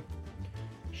all-ages show.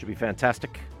 Should be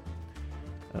fantastic.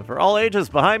 For all ages,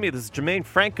 behind me, this is Jermaine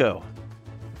Franco.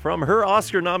 From her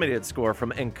Oscar-nominated score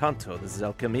from Encanto, this is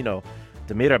El Camino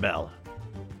de Mirabel,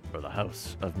 or the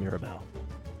House of Mirabel.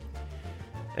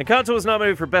 Encanto was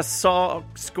nominated for Best Song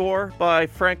Score by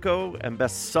Franco and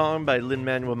Best Song by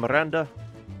Lin-Manuel Miranda.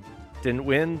 Didn't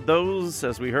win those,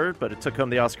 as we heard, but it took home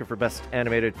the Oscar for Best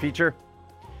Animated Feature.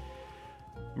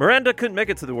 Miranda couldn't make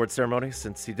it to the award ceremony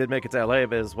since he did make it to LA,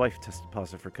 but his wife tested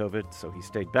positive for COVID, so he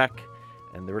stayed back.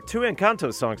 And there were 2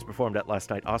 Encanto songs performed at last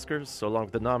night's Oscars, so along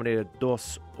with the nominated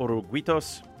Dos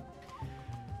Oruguitos.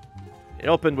 It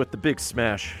opened with the big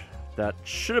smash that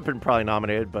should have been probably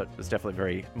nominated, but was definitely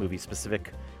very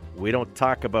movie-specific. We Don't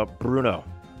Talk About Bruno,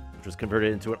 which was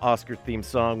converted into an Oscar-themed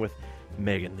song with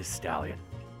Megan Thee Stallion.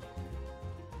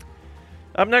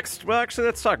 Up next, well, actually,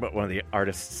 let's talk about one of the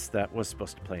artists that was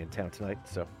supposed to play in town tonight,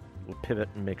 so we'll pivot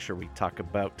and make sure we talk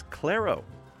about Clairo.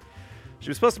 She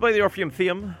was supposed to play the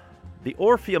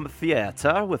Orpheum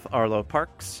Theatre with Arlo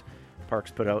Parks.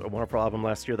 Parks put out a wonderful album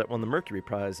last year that won the Mercury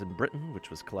Prize in Britain, which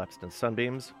was Collapsed in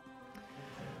Sunbeams.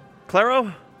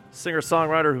 Clairo,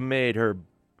 singer-songwriter who made her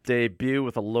debut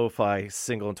with a lo-fi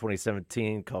single in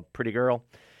 2017 called Pretty Girl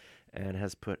and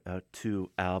has put out 2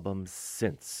 albums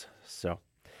since. So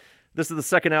this is the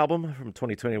second album from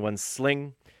 2021's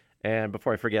Sling. And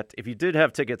before I forget, if you did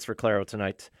have tickets for Clairo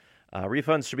tonight,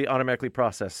 refunds should be automatically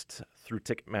processed through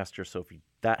Ticketmaster. So if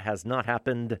that has not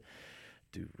happened,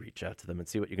 do reach out to them and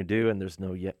see what you can do. And there's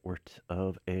no yet word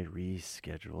of a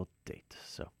rescheduled date.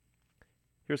 So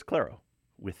here's Clairo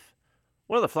with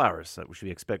one of the flowers that we should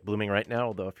expect blooming right now,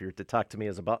 although if you're to talk to me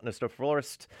as a botanist or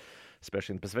florist,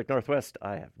 especially in the Pacific Northwest,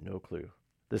 I have no clue.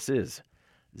 This is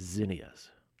zinnias.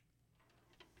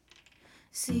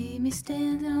 See me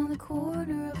standing on the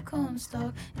corner of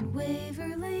Comstock and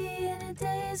Waverly in the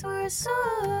days where I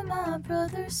saw my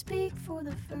brother speak for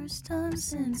the first time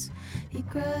since he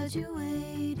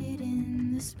graduated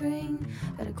in the spring.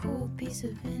 Got a cold piece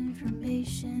of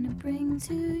information to bring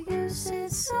to you. Said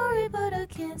sorry, but I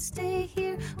can't stay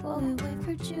here while we wait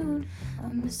for June. I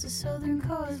miss the southern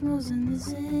cosmos and the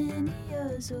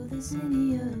zinnias, oh the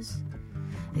zinnias.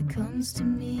 It comes to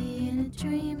me in a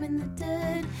dream in the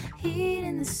dead heat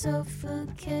and the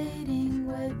suffocating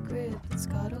wet grip that's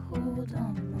got a hold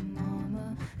on my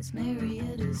mama. It's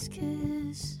Marietta's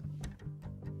kiss.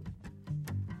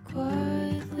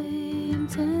 Quietly and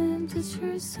tempted,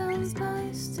 sure sounds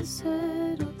nice to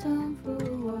settle down for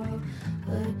a while.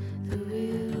 Let the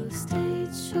real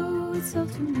estate show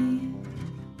itself to me.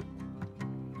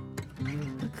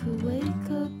 I could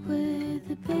wake up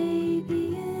with a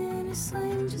baby in a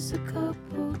sling, just a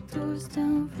couple doors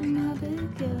down from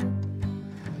Abigail.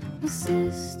 My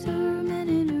sister met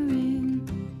in a ring.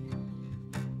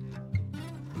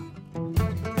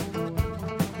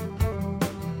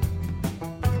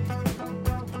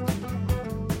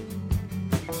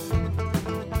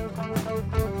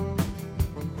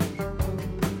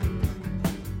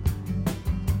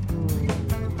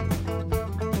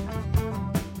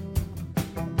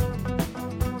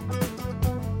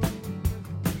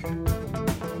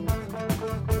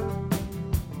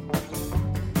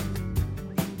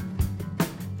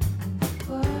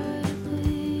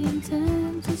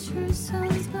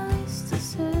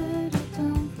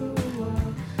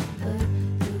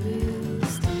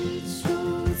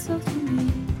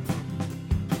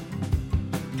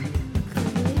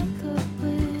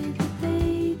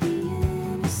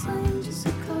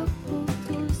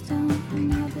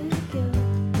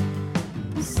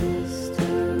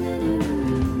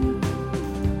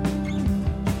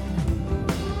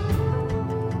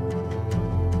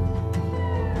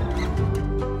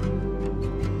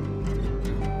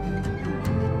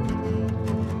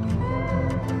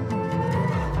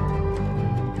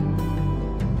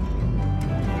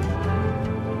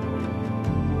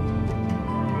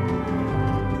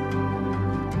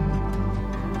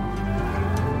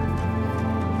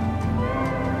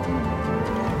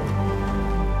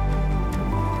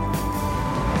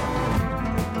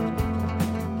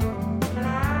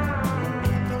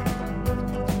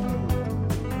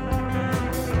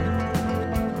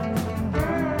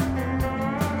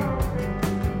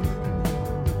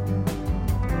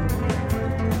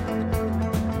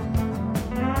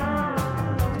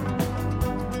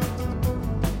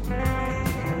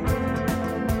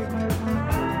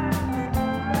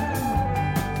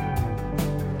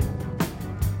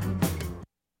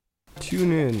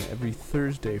 Tune in every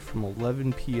Thursday from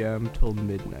 11 p.m. till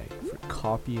midnight for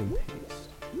Copy and Paste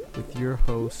with your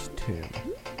host, Tim,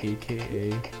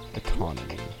 aka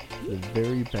Autonomy, for the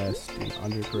very best in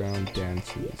underground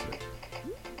dance music.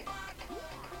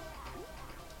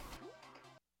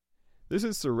 This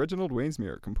is Sir Reginald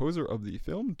Wainsmere, composer of the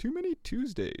film Too Many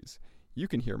Tuesdays. You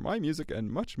can hear my music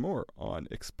and much more on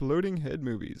Exploding Head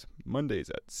Movies, Mondays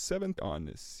at 7 on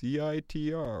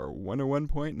CITR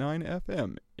 101.9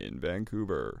 FM in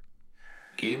Vancouver.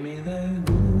 Give me that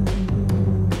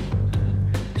groove,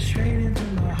 straight into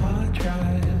my hard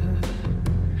drive.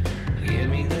 Give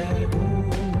me that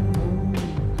groove,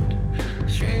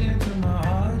 straight into my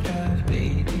hard drive,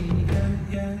 baby.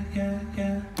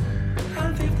 Yeah.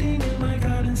 I'm 15 in my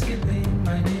garden skipping.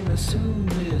 My neighbor Sue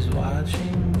is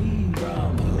watching me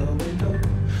from her window.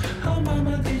 Oh,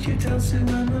 mama, did you tell Sue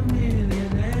I'm a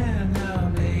millionaire now,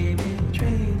 baby?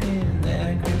 Trading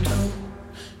that crypto.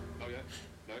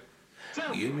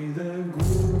 Give me that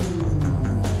gold.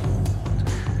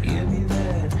 Give me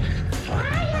that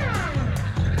fire.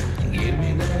 Give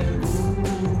me that gold.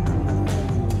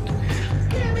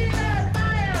 Give me that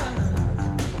fire.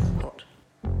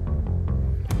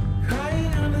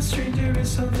 Crying on a stranger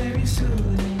is so very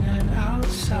soothing. I'm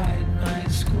outside my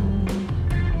school.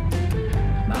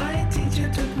 My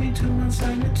teacher took me to one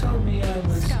side and told me I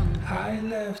was high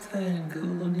left and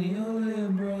cool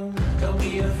neoliberal. Don't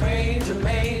be afraid to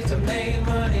make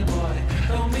money, boy.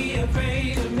 Don't be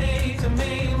afraid to make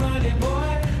money,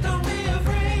 boy. Don't be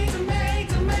afraid to make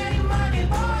money,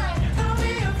 boy. Don't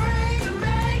be afraid to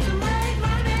make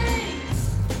money.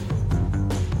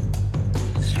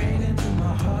 Straight into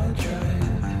my hard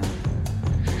drive.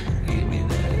 Give me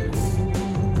that gold.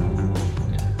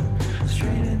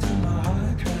 Straight into my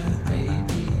hard drive,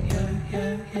 baby.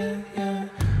 Yeah.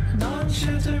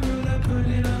 Non-shelter rule, I put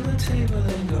it on the table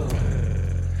and go.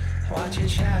 Watch it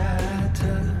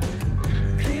shatter.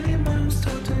 Clearly mom's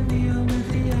told to kneel with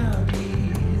the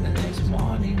Audi. The next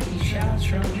morning he shouts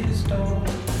from his door.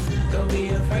 Don't be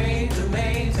afraid to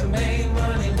make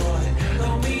money, boy.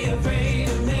 Don't be afraid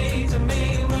to make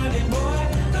money, boy.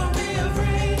 Don't be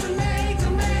afraid to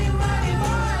make money,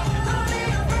 boy. Don't be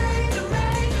afraid to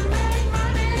make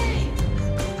money.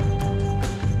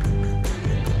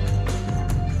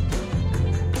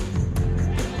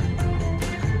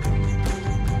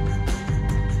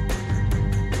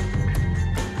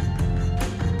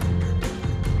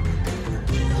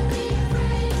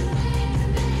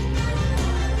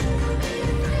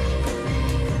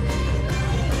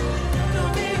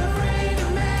 Don't be afraid to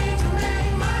make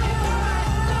money, boy.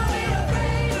 Don't be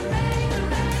afraid to make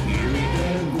Give me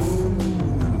that gold.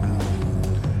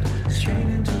 Straight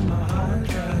into my hard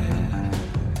drive.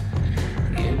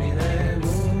 Give me that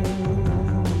gold.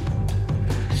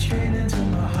 Straight into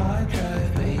my hard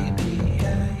drive, baby.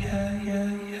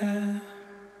 Yeah.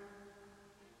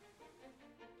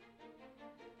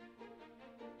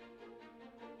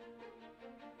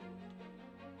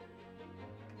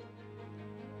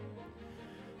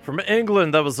 From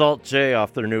England, that was Alt J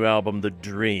off their new album, The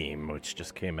Dream, which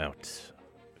just came out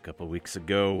a couple weeks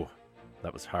ago.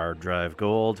 That was Hard Drive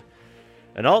Gold.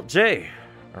 And Alt J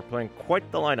are playing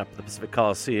quite the lineup at the Pacific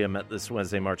Coliseum at this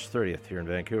Wednesday, March 30th here in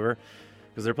Vancouver,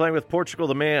 because they're playing with Portugal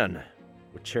the Man,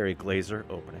 with Cherry Glazer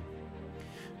opening.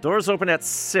 Doors open at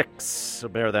 6, so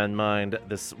bear that in mind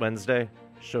this Wednesday.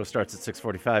 Show starts at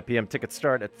 6:45 p.m. Tickets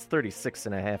start at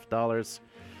 $36.50.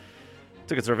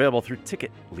 Tickets are available through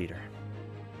Ticket Leader.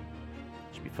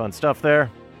 Should be fun stuff there.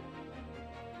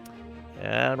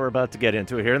 And we're about to get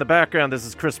into it here. In the background, this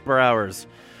is Chris Bowers.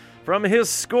 From his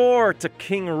score to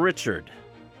King Richard,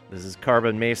 this is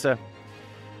Carbon Mesa.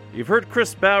 You've heard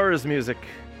Chris Bowers' music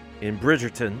in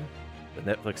Bridgerton, the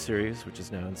Netflix series, which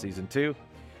is now in season 2,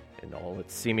 in all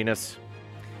its seaminess.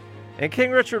 And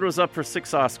King Richard was up for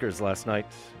 6 Oscars last night,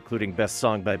 including Best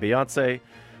Song by Beyoncé,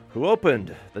 who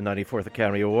opened the 94th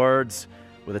Academy Awards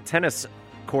with a tennis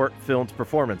court-filmed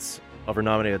performance of her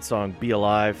nominated song, Be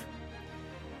Alive.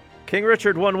 King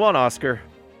Richard won 1 Oscar,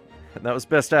 and that was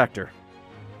Best Actor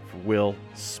for Will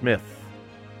Smith.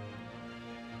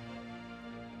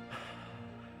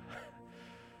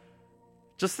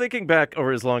 Just thinking back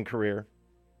over his long career,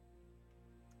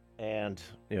 and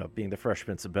being the Fresh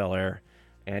Prince of Bel-Air,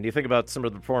 and you think about some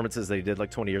of the performances that he did like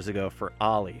 20 years ago for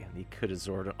Ali, and he could have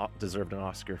deserved an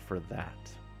Oscar for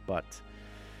that. But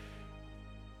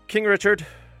King Richard,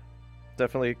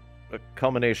 definitely a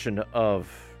culmination of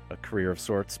a career of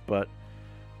sorts, but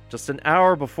just an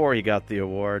hour before he got the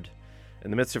award,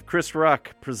 in the midst of Chris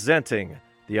Rock presenting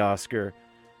the Oscar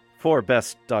for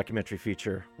Best Documentary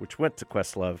Feature, which went to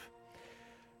Questlove,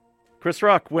 Chris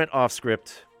Rock went off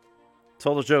script,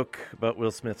 told a joke about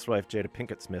Will Smith's wife, Jada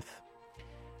Pinkett Smith.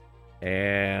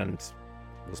 And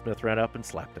Will Smith ran up and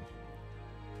slapped him.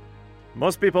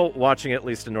 Most people watching, at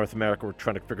least in North America, were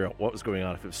trying to figure out what was going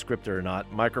on, if it was scripted or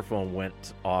not. Microphone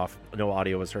went off. No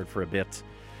audio was heard for a bit.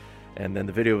 And then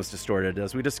the video was distorted.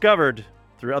 As we discovered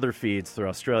through other feeds through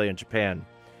Australia and Japan,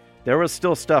 there was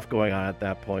still stuff going on at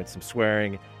that point. Some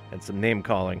swearing and some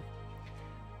name-calling.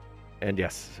 And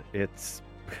yes, it's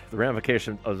the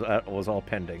ramification was all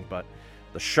pending. But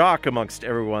the shock amongst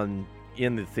everyone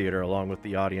in the theater, along with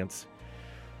the audience,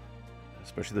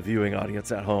 especially the viewing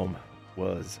audience at home,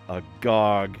 was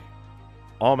agog.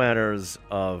 All manners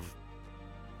of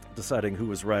deciding who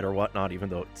was right or whatnot, even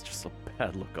though it's just a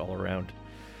bad look all around.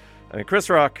 I mean, Chris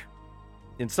Rock,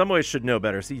 in some ways, should know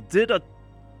better. So he did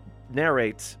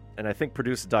narrate and I think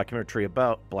produce a documentary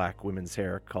about black women's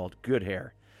hair called Good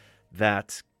Hair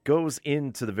that goes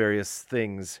into the various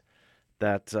things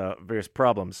that, various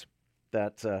problems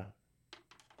that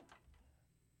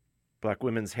black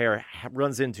women's hair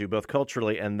runs into, both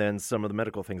culturally and then some of the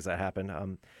medical things that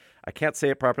happen. I can't say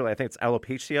it properly. I think it's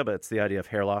alopecia, but it's the idea of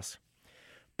hair loss.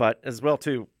 But as well,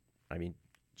 too, I mean,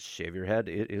 shave your head.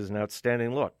 It is an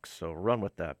outstanding look, so run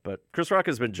with that. But Chris Rock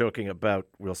has been joking about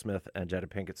Will Smith and Jada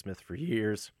Pinkett Smith for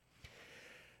years.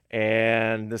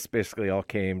 And this basically all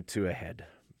came to a head.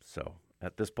 So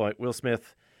at this point, Will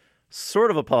Smith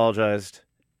sort of apologized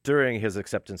during his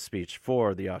acceptance speech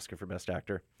for the Oscar for Best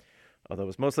Actor, although it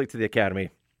was mostly to the Academy.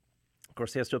 Of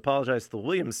course, he has to apologize to the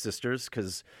Williams sisters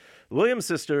because the Williams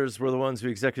sisters were the ones who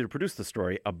executive produced the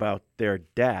story about their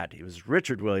dad. He was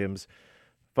Richard Williams,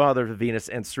 father of Venus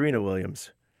and Serena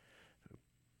Williams,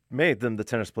 made them the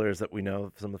tennis players that we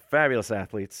know, some of the fabulous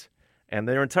athletes. And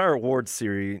their entire award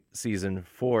season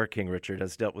for King Richard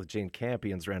has dealt with Jane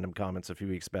Campion's random comments a few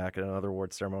weeks back at another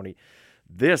award ceremony.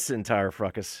 This entire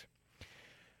fracas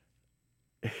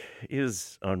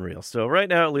is unreal. So right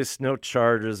now, at least, no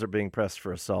charges are being pressed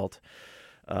for assault.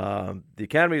 The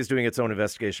Academy is doing its own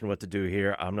investigation what to do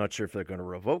here. I'm not sure if they're going to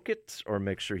revoke it or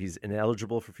make sure he's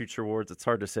ineligible for future awards. It's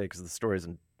hard to say because the story is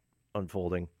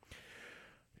unfolding.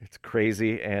 It's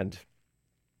crazy, and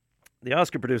the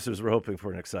Oscar producers were hoping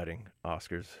for an exciting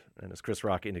Oscars. And as Chris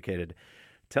Rock indicated,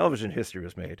 television history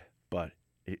was made, but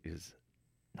it is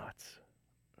nuts.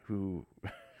 Who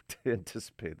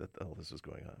anticipated that the hell this was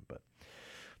going on? But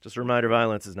just a reminder,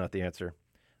 violence is not the answer.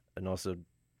 And also,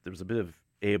 there was a bit of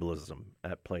ableism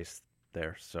at place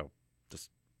there. So just,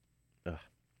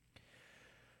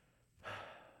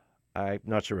 I'm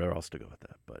not sure where else to go with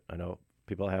that. But I know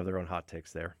people have their own hot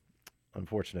takes there.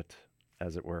 Unfortunate,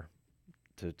 as it were,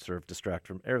 to sort of distract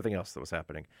from everything else that was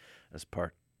happening as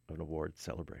part of an award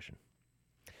celebration.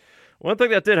 One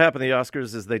thing that did happen at the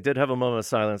Oscars is they did have a moment of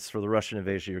silence for the Russian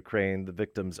invasion of Ukraine, the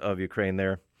victims of Ukraine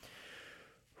there.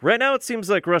 Right now, it seems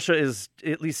like Russia is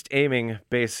at least aiming,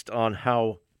 based on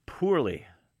how poorly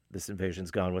this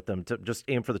invasion's gone with them, to just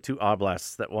aim for the two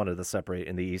oblasts that wanted to separate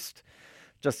in the east,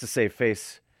 just to save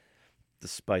face,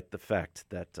 despite the fact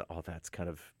that all that's kind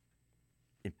of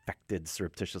infected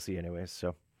surreptitiously anyways.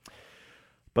 So,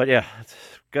 but yeah,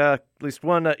 got at least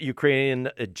one Ukrainian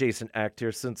adjacent act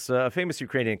here, since a famous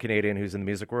Ukrainian Canadian who's in the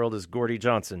music world is Gordy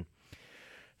Johnson,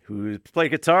 who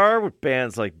played guitar with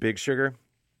bands like Big Sugar.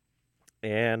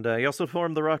 And he also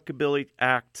formed the rockabilly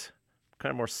act,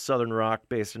 kind of more southern rock,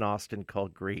 based in Austin,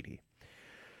 called Grady.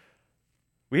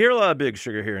 We hear a lot of Big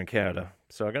Sugar here in Canada,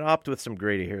 so I'm going to opt with some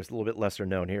Grady here. It's a little bit lesser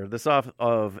known here. This off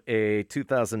of a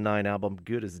 2009 album,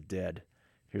 Good as Dead.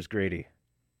 Here's Grady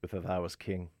with If I Was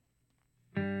King.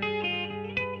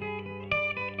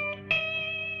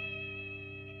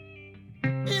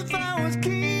 If I was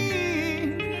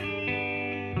king,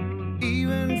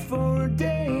 even for a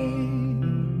day,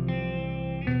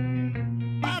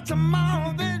 by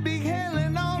tomorrow there'd be hell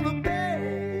in all the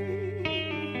bay.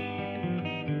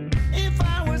 If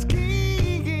I was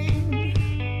king,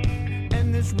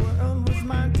 and this world was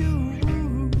my due,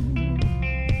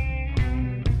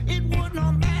 it would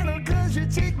not matter 'cause you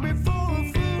take me for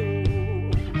a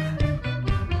fool.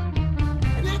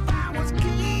 And if I was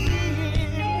king,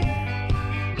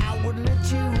 I would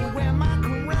let you wear my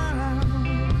crown.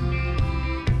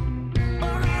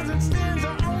 But as it stands, I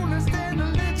only stand to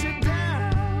let you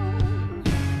down.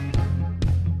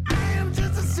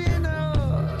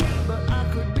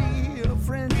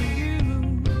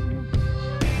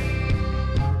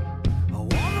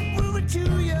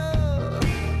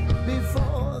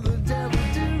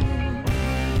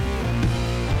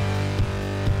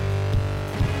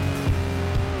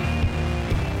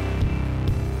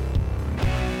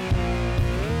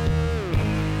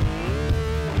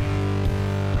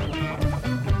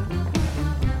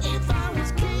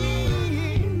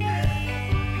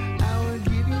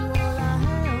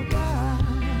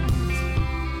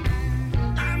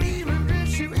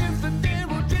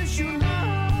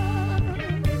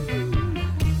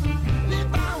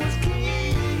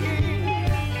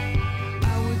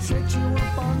 set you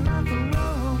up on nothing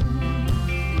wrong.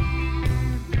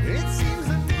 It seems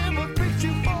the devil picked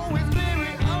you for his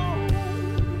very own.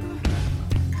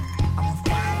 I'm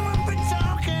fine with the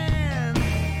talking,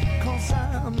 'cause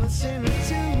I'm a sinner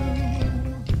too.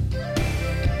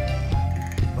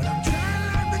 But I'm trying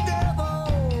like the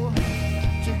devil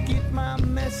to get my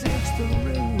message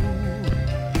through.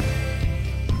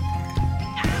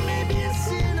 I may be a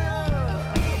sinner,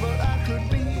 but I could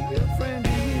be a friend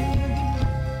to you.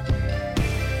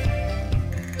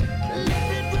 Let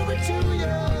me prove it to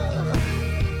you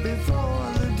before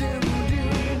the devil do.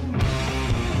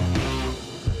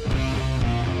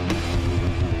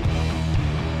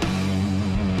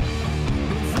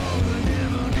 Before the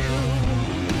devil do.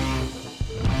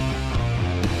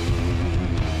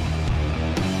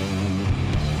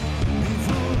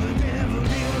 Before the devil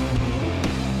do.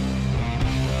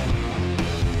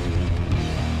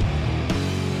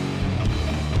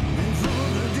 Before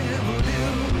the devil do.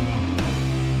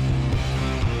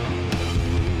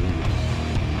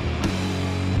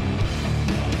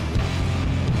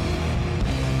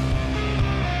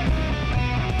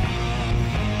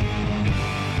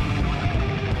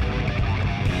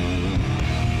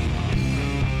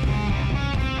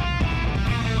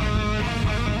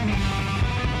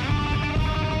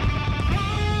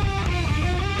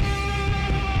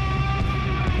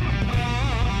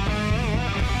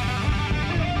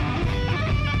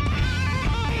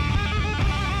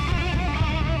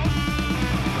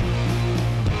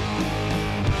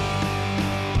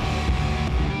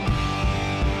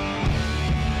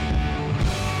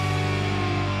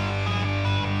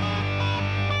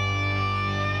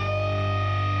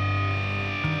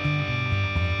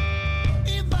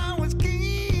 If I was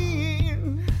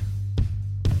king,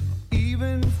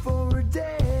 even for a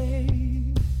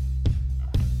day,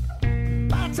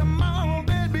 by tomorrow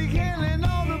there'd be hell in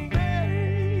all the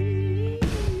bay.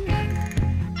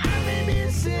 I may be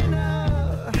a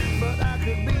sinner, but I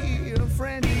could be a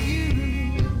friend to you.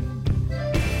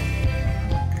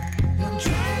 I'm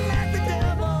trying like the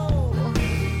devil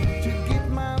to get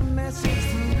my message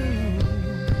through.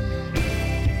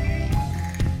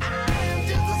 I am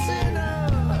just a sinner,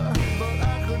 but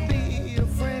I could be a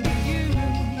friend to you.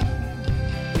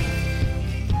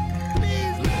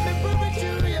 Please let me prove it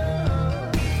to you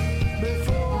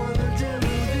before the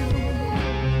devil do.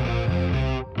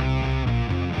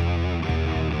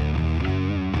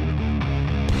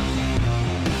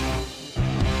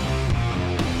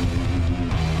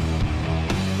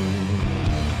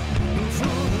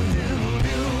 Before the devil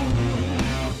do.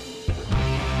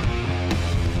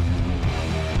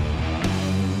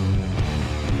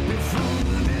 Before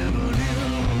the devil do.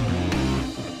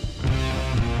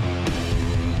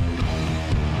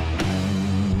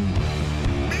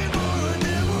 Before the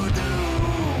devil do.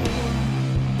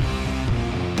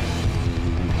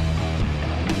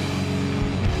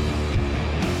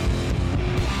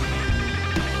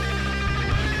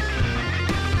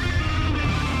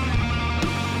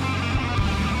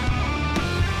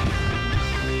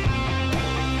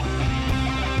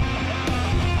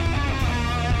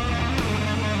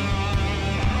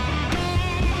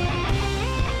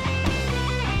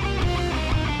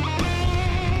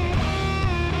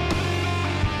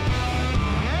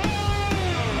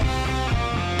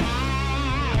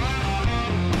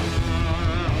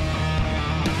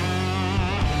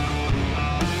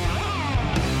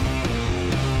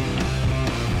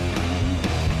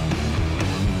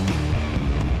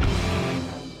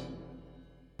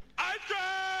 Ice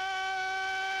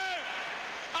cream!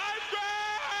 Ice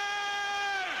cream!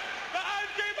 The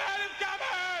ice cream man is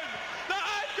coming! The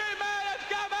ice cream man is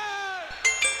coming!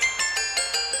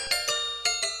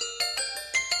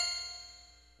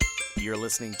 You're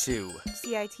listening to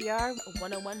CITR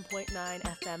 101.9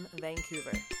 FM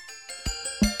Vancouver.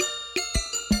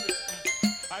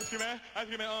 Ice cream man,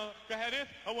 can I have this?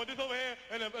 I want this over here,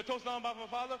 and a toast on by my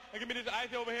father, and give me this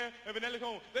ice over here, and vanilla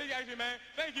cone. Thank you, ice cream man.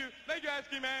 Thank you, ice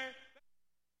cream man.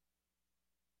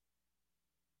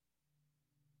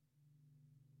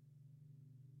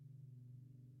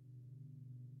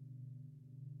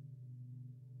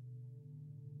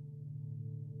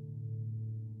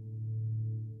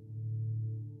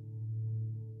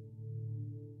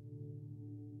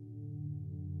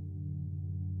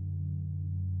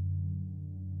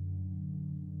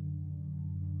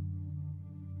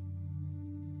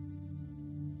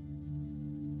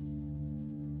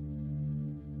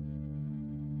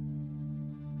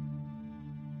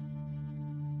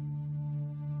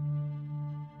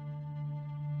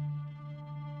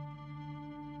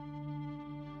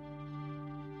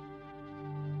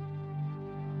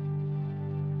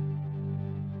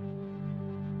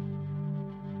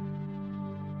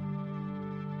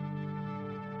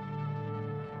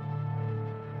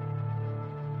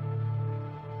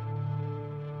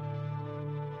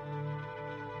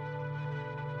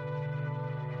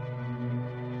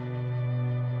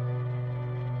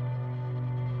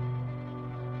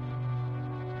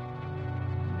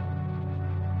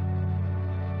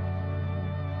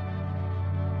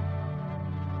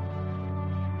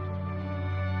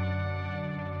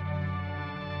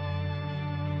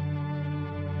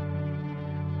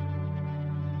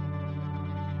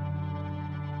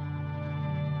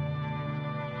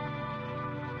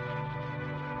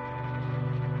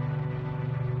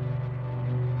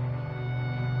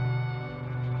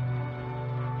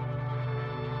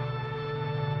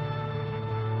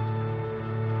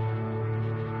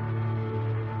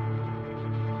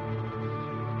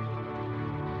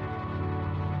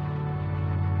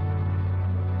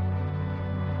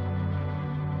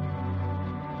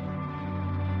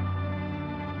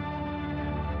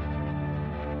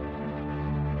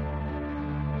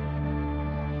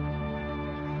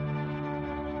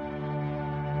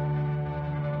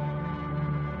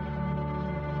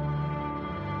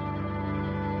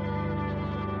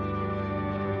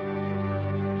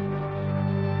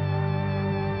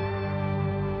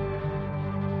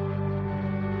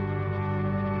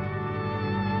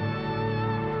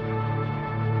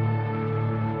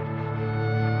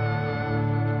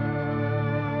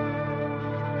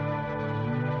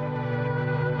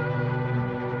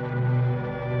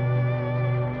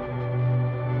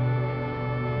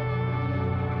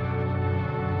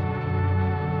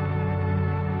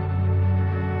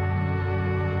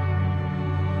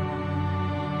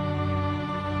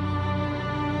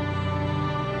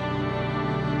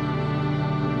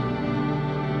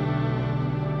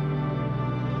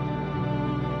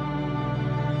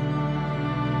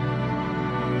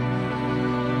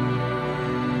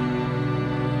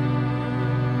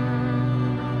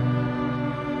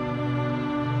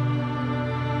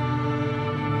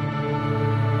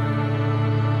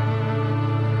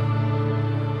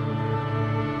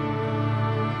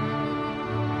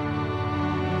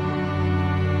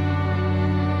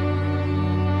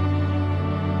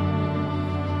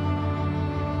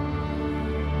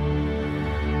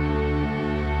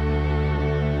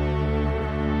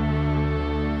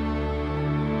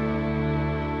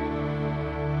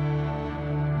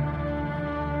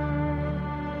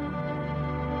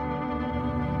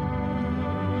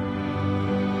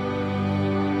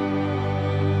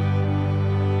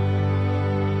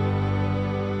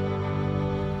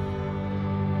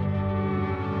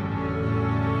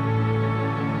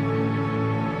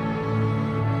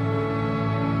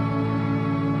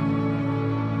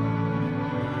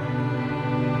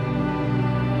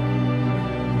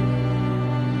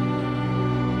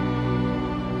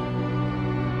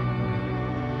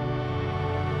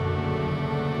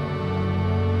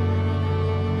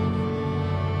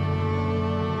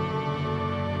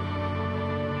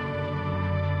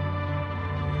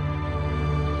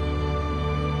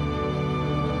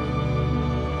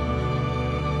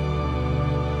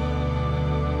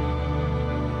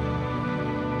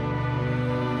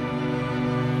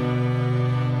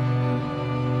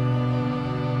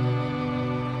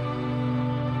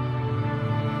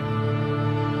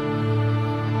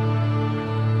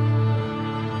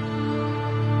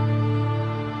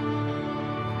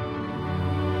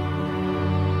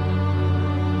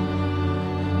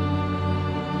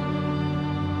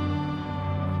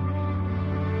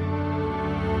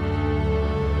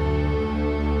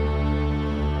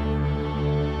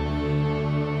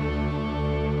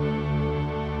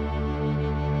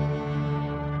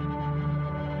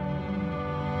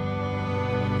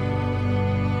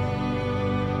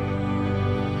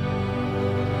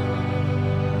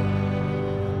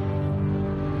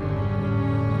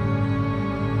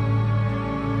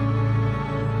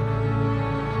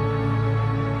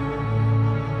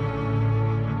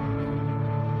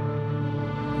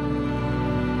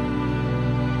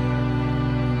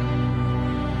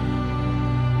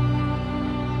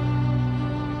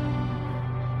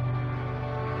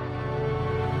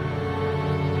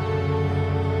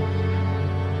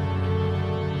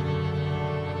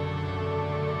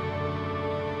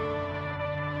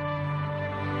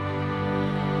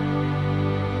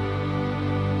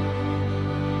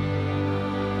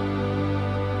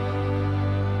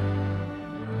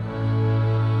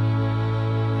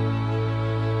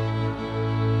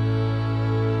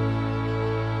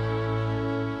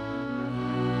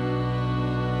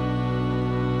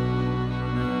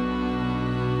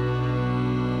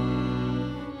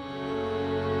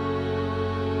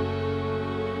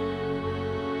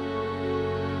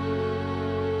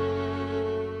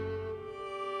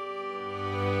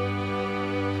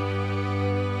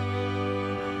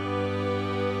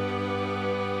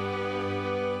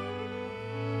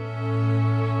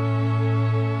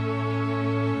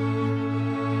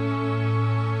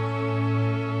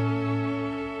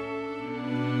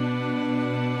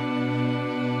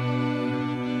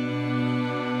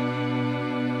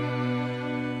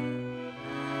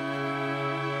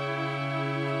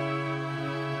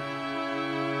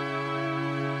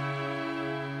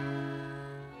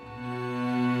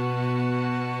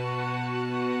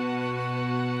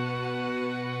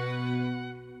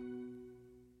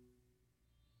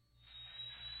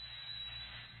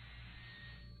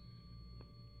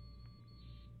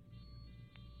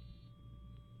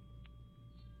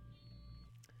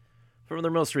 From their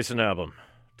most recent album,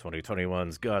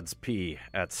 2021's Godspeed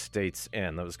at State's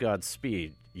End. That was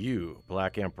Godspeed, You,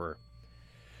 Black Emperor.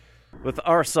 With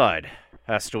Our Side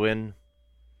Has to Win,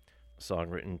 a song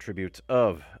written in tribute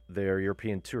of their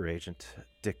European tour agent,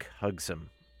 Dick Hugsom,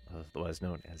 otherwise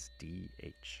known as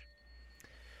DH.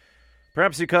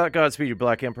 Perhaps you caught Godspeed, You,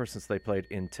 Black Emperor since they played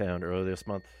in town earlier this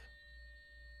month.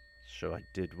 Show I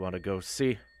did want to go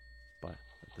see, but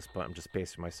at this point I'm just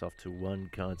pacing myself to one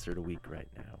concert a week right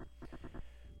now.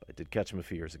 But I did catch them a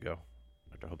few years ago,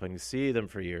 after hoping to see them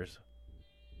for years.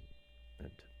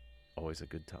 And always a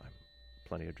good time.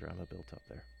 Plenty of drama built up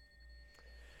there.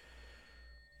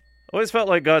 Always felt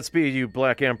like Godspeed, You,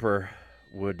 Black Emperor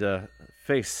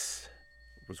was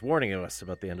warning us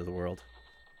about the end of the world.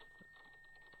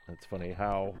 It's funny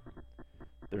how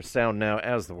their sound now,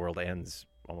 as the world ends,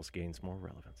 almost gains more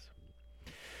relevance.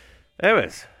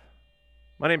 Anyways,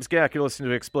 my name's Gak. You're listening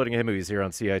to Exploding Head Movies here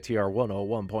on CITR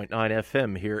 101.9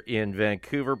 FM here in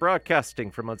Vancouver,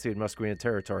 broadcasting from unceded Musqueam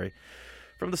territory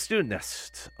from the Student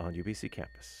Nest on UBC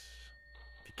campus.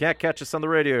 If you can't catch us on the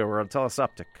radio or on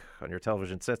Telesoptic, on your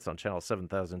television sets on channel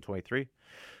 7023,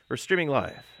 or streaming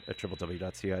live at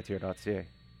www.citr.ca.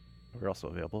 We're also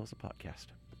available as a podcast.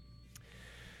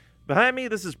 Behind me,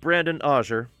 this is Brandon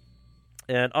Auger,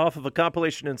 and off of a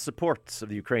compilation in support of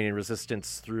the Ukrainian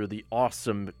resistance through the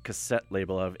awesome cassette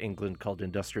label out of England called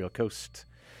Industrial Coast.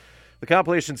 The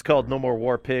compilation's called No More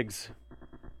War Pigs.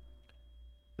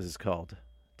 This is called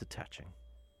Detaching.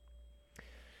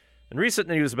 In recent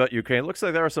news about Ukraine, it looks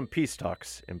like there are some peace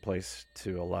talks in place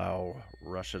to allow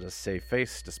Russia to save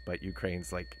face, despite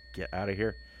Ukraine's, get out of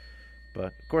here. But,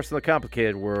 of course, in the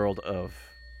complicated world of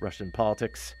Russian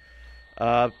politics,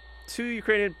 two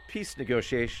Ukrainian peace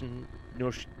negotiators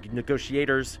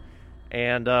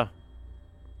and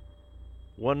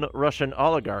one Russian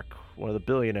oligarch, one of the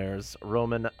billionaires,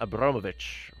 Roman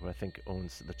Abramovich, who I think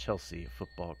owns the Chelsea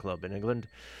Football Club in England,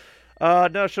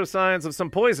 now show signs of some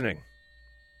poisoning.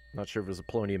 Not sure if it was a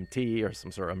polonium tea or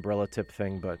some sort of umbrella tip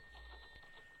thing, but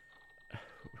I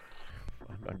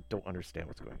don't understand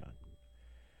what's going on.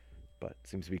 But it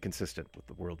seems to be consistent with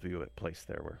the worldview at place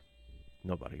there where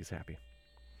nobody is happy.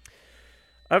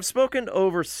 I've spoken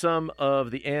over some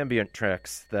of the ambient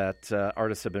tracks that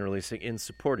artists have been releasing in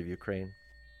support of Ukraine.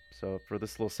 So for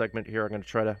this little segment here, I'm going to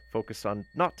try to focus on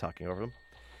not talking over them.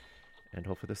 And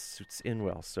hopefully this suits in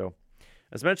well. So,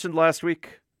 as mentioned last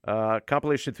week, a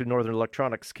compilation through Northern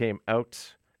Electronics came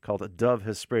out called A Dove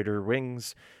Has Sprayed Her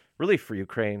Wings, Relief for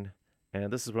Ukraine.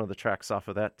 And this is one of the tracks off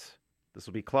of that. This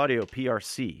will be Claudio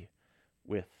PRC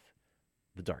with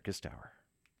The Darkest Hour.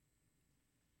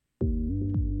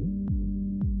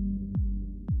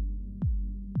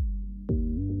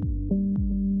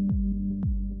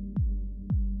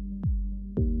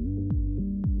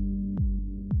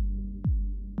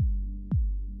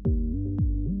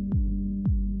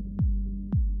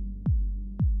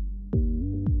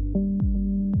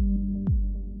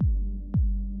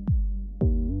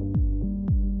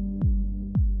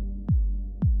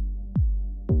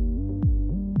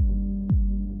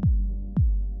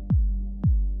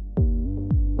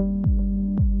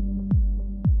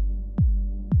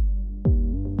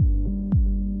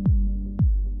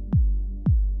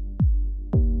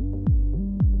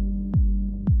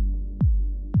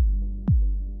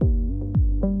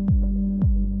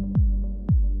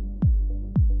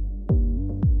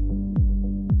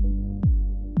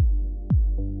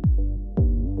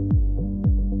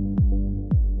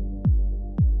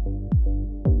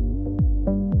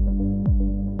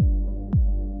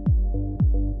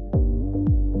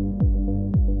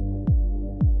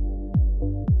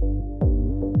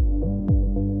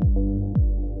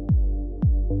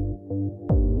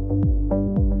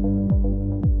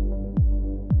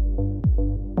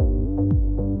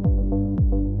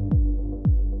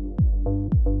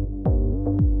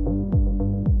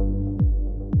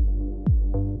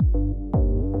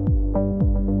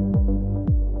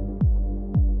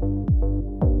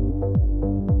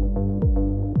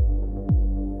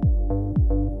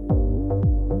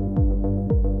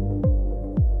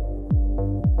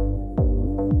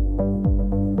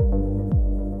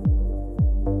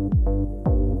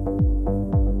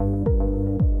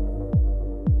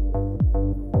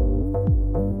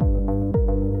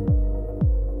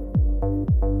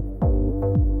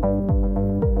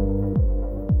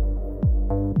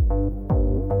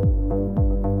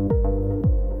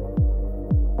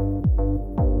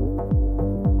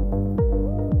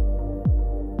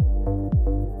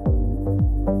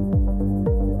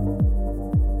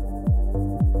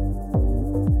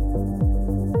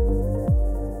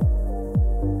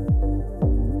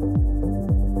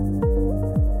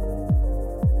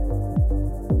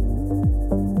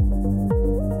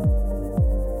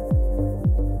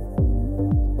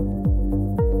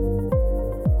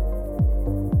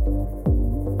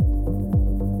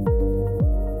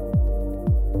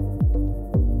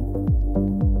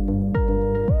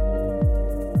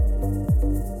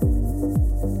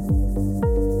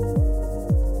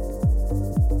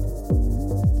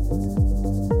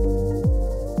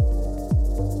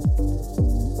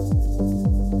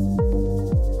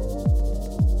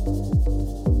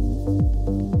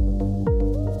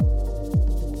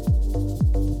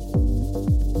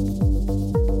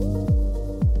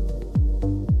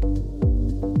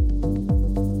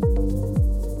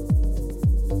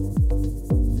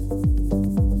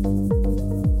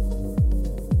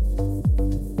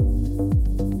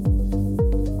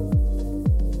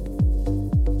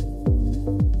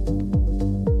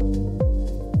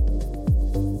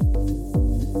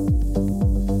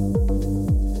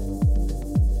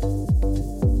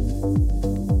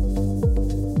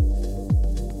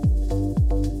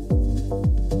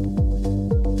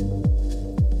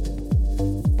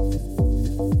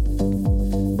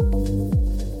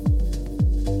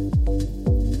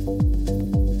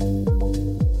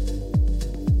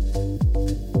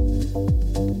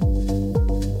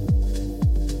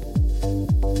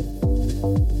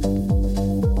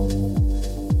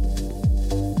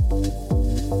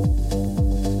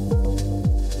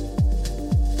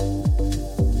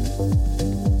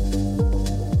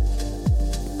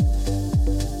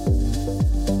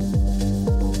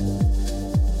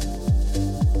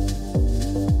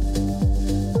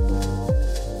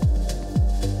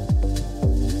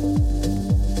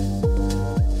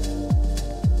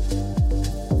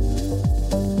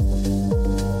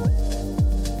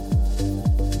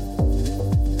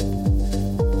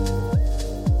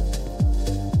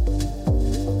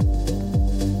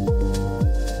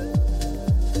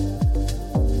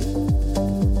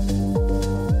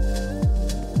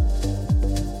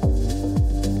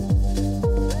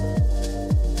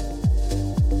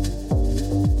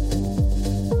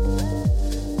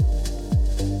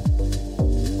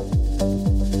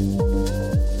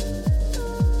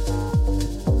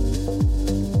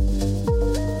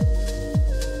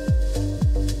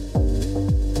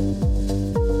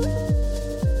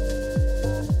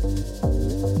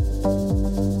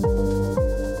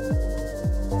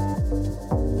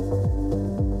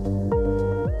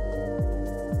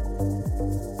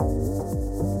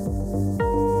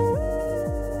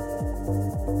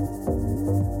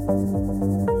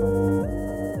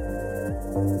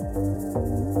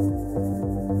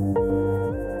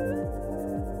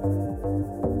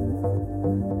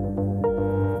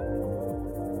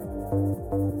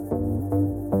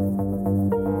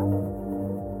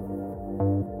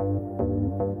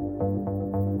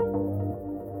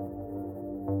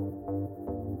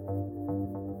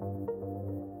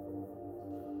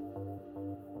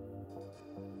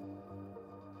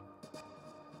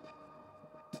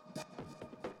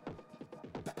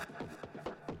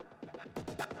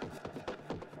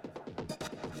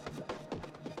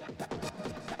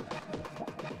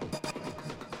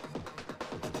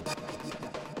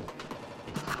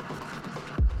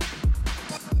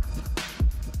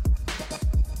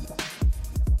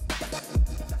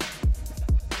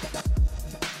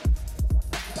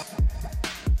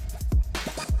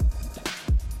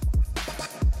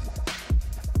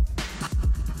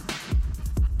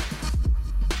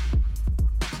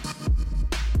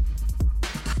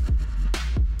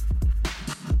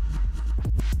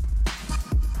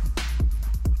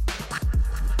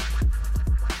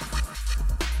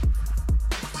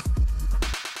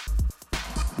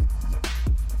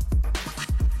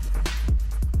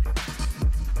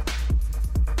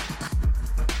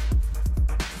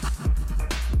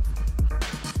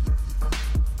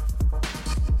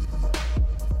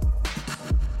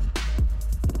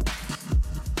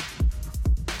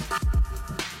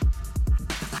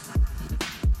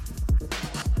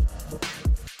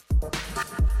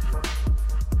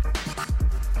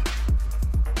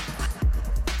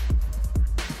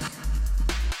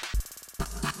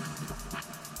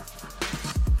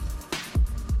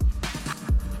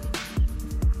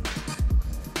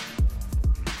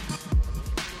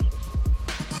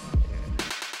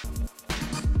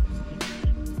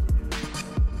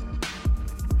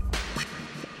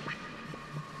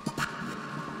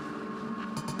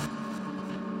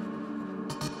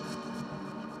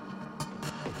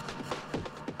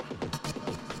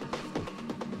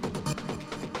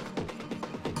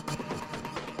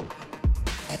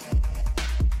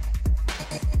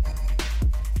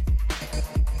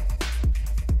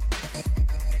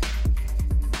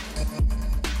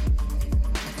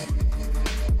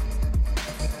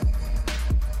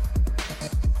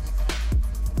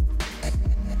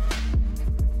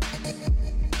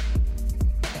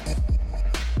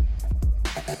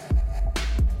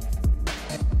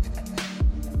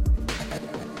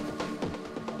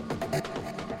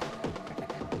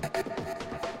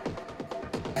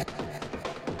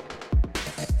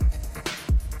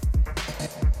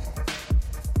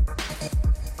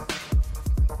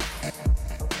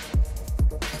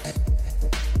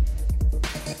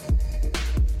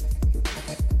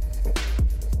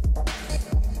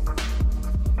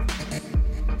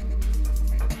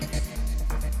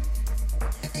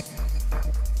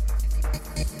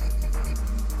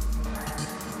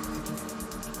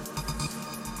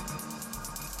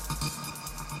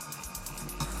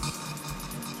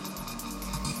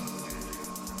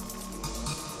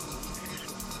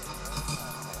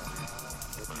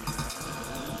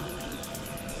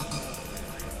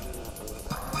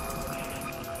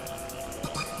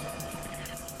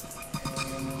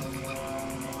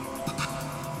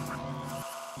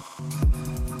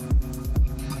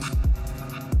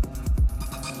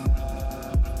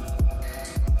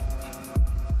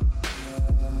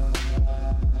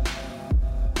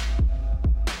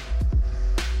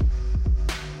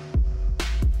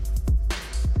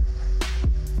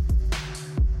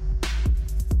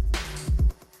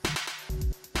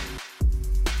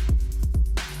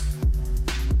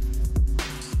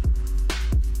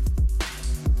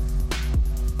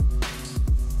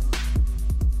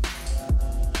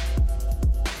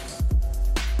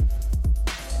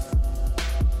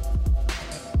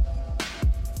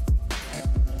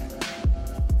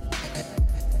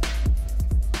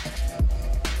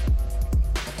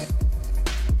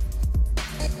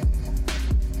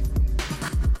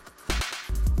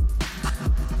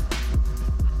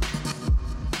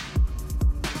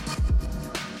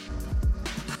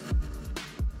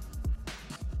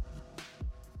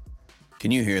 Can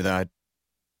you hear that?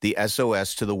 The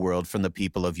SOS to the world from the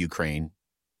people of Ukraine.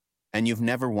 And you've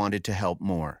never wanted to help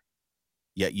more,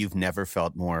 yet you've never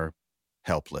felt more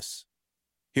helpless.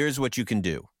 Here's what you can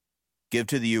do. Give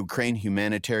to the Ukraine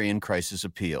Humanitarian Crisis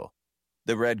Appeal.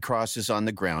 The Red Cross is on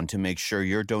the ground to make sure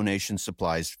your donation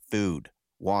supplies food,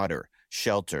 water,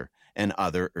 shelter, and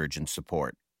other urgent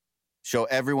support. Show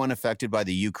everyone affected by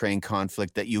the Ukraine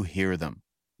conflict that you hear them,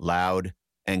 loud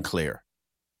and clear.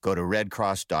 Go to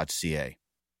redcross.ca.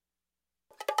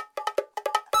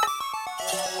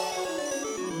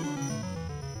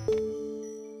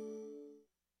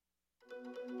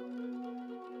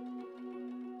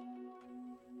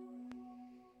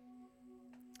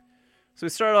 So we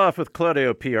start off with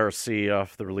Claudio PRC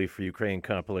off the Relief for Ukraine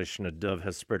compilation. A Dove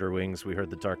Has Spread Her Wings. We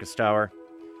heard The Darkest Hour.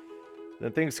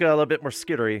 Then things got a little bit more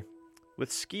skittery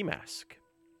with Ski Mask.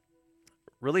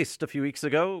 Released a few weeks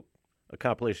ago, a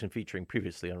compilation featuring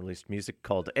previously unreleased music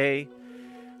called A.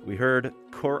 We heard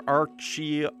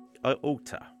Korarchiota,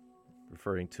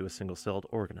 referring to a single-celled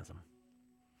organism.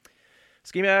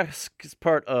 Ski Mask is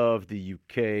part of the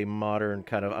UK modern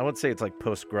kind of, I wouldn't say it's like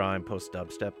post-grime,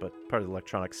 post-dubstep, but part of the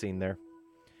electronic scene there.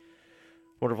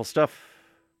 Wonderful stuff.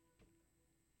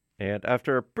 And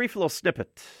after a brief little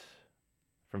snippet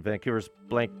from Vancouver's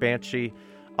Blank Banshee,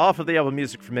 off of the album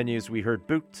Music for Menus, we heard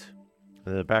Boot.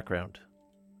 In the background,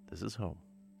 This Is Home.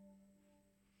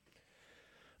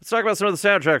 Let's talk about some of the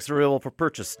soundtracks that are available for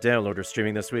purchase, download, or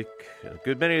streaming this week. A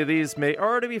good many of these may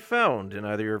already be found in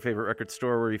either your favorite record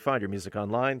store where you find your music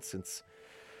online, since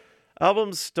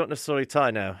albums don't necessarily tie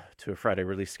now to a Friday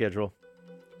release schedule.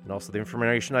 And also the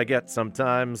information I get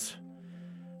sometimes,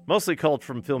 mostly culled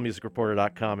from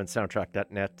filmmusicreporter.com and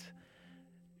soundtrack.net,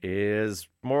 is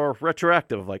more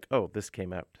retroactive, like, oh, this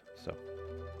came out. So,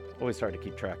 always hard to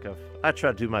keep track of. I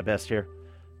try to do my best here,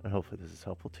 and hopefully this is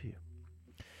helpful to you.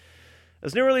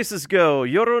 As new releases go,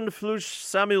 Jorunn Fluge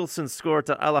Samuelsson's score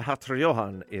to Alla Hattar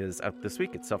Johan is out this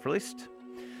week. It's self-released.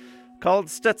 Called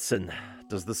Stetson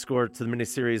does the score to the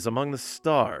miniseries Among the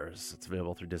Stars. It's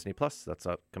available through Disney+. That's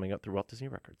coming out through Walt Disney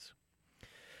Records.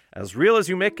 As Real As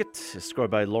You Make It is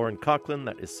scored by Lauren Coughlin.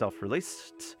 That is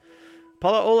self-released.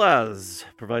 Paula Olaz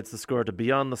provides the score to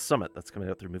Beyond the Summit. That's coming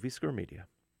out through Movie Score Media.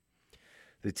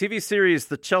 The TV series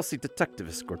The Chelsea Detective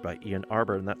is scored by Ian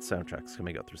Arbor, and that soundtrack's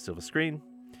coming out through Silva Screen.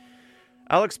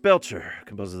 Alex Belcher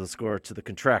composes the score to The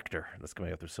Contractor. That's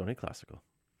coming out through Sony Classical.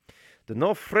 The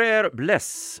Nos Frères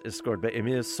Blesse is scored by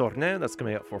Emile Sornin. That's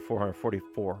coming out for 440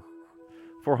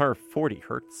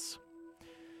 hertz.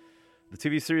 The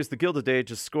TV series The Gilded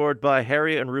Age is scored by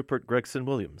Harry and Rupert Gregson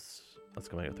Williams. That's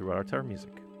coming out through Our Tower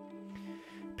Music.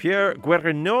 Pierre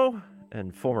Guerrineau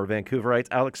and former Vancouverite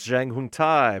Alex Zhang Hung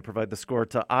Tai provide the score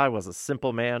to I Was a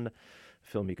Simple Man, a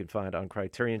film you can find on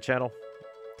Criterion Channel.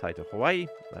 Tied to Hawaii,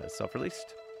 that is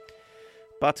self-released.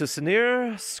 Batu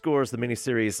Sinir scores the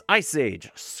miniseries Ice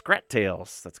Age Scrat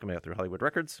Tales. That's coming out through Hollywood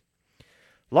Records.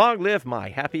 Long Live My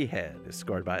Happy Head is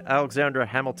scored by Alexandra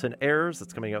Hamilton Ayres.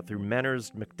 That's coming out through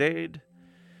Manners McDade.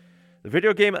 The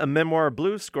video game A Memoir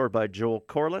Blue, scored by Joel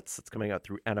Corlitz. That's coming out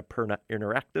through Annapurna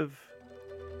Interactive.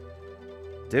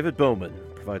 David Bowman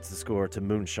provides the score to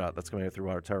Moonshot. That's coming out through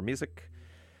Water Tower Music.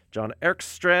 John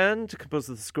Erkstrand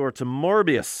composes the score to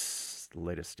Morbius, the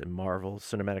latest in Marvel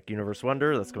Cinematic Universe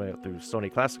wonder. That's coming out through Sony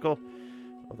Classical,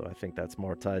 although I think that's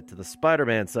more tied to the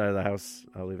Spider-Man side of the house.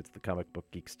 I'll leave it to the comic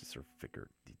book geeks to sort of figure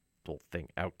the whole thing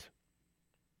out.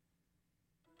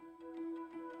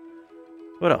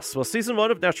 What else? Well, Season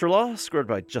 1 of Natural Law, scored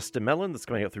by Justin Mellon. That's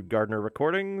coming out through Gardner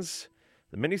Recordings.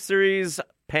 The miniseries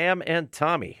Pam and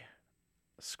Tommy,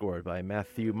 scored by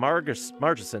Matthew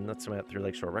Margison. That's coming out through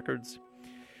Lakeshore Records.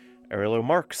 Ariel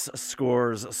Marks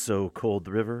scores So Cold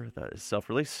the River. That is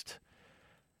self-released.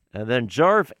 And then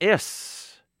Jarv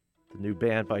S, the new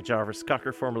band by Jarvis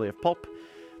Cocker, formerly of Pulp,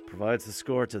 provides the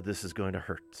score to This Is Going to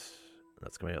Hurt.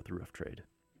 That's coming out through Rough Trade.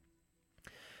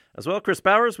 As well, Chris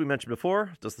Bowers, we mentioned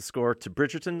before, does the score to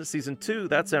Bridgerton Season 2.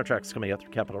 That soundtrack's coming out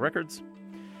through Capitol Records.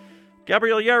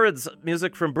 Gabriel Yared's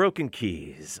music from Broken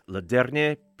Keys, Le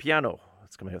Dernier Piano.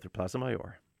 That's coming out through Plaza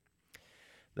Mayor.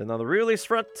 Then on the re-release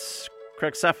front,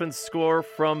 Craig Saffin's score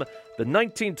from the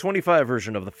 1925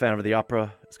 version of The Phantom of the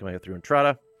Opera is coming out through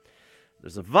Entrada.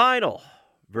 There's a vinyl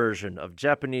version of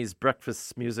Japanese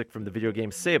breakfast music from the video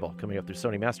game Sable coming up through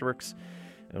Sony Masterworks.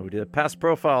 And we did a past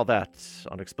profile of that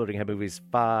on Exploding Head Movies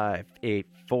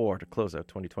 584 to close out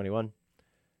 2021.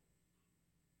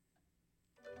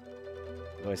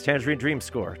 Otherwise, Tangerine Dream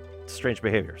score, Strange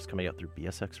Behaviors, coming out through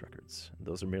BSX Records. And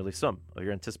those are merely some of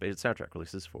your anticipated soundtrack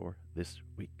releases for this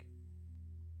week.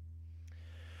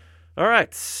 All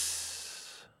right.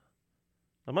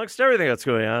 Amongst everything that's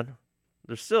going on,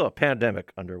 there's still a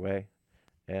pandemic underway.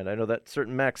 And I know that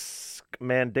certain mask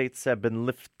mandates have been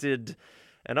lifted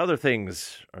and other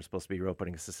things are supposed to be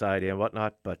reopening society and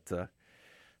whatnot. But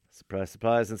surprise,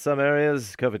 surprise, in some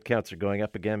areas, COVID counts are going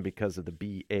up again because of the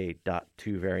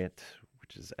BA.2 variant,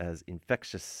 which is as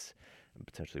infectious and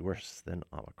potentially worse than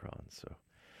Omicron. So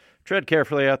tread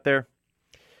carefully out there.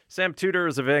 Sam Tudor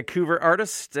is a Vancouver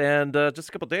artist, and just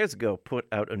a couple days ago put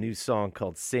out a new song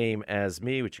called Same As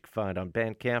Me, which you can find on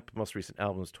Bandcamp. Most recent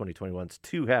album is 2021's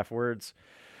Two Half Words.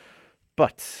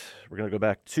 But we're going to go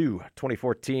back to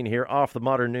 2014 here off the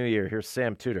modern new year. Here's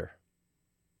Sam Tudor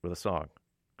with a song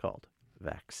called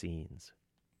Vaccines.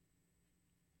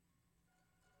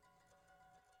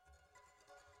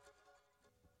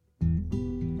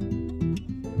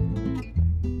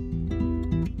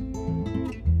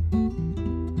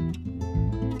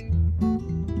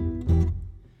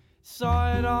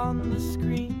 Saw it on the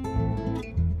screen.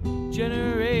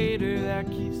 Generator that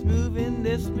keeps moving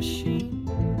this machine.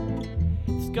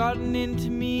 It's gotten into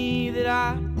me that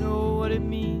I know what it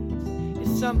means.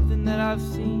 It's something that I've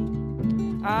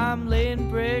seen. I'm laying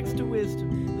bricks to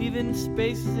wisdom, leaving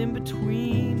spaces in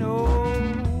between. Oh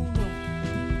no.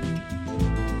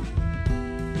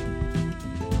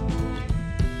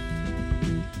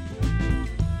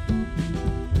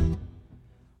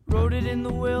 Wrote it in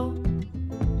the will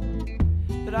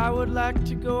that I would like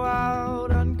to go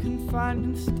out unconfined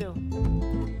and still.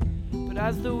 But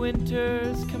as the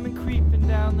winter's coming creeping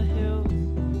down the hills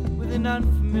with an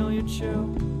unfamiliar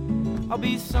chill, I'll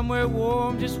be somewhere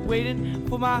warm just waiting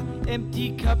for my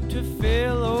empty cup to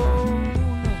fill. Oh no.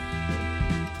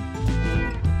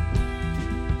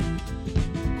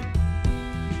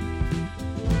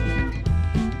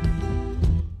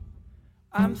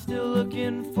 I'm still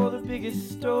looking for the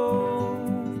biggest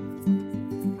stone.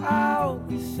 I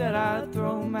always said I'd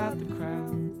throw 'em at the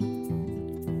crowd,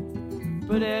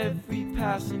 but every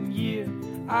passing year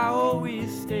I always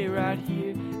stay right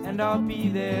here, and I'll be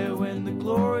there when the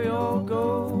glory all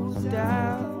goes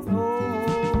down. Oh.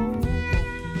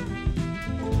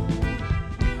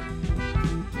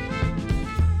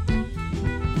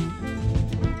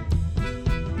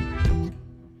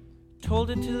 Told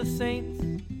it to the saints,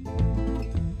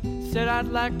 said I'd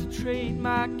like to trade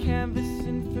my canvas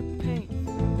in for paint.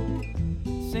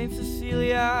 Saint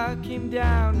Cecilia came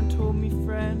down and told me,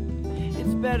 friend,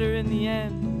 it's better in the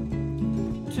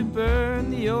end to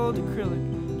burn the old acrylic,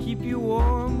 keep you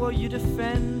warm while you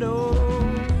defend. Oh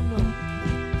no.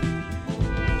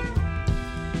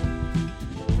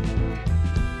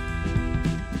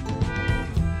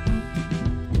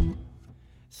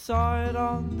 Saw it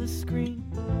on the screen.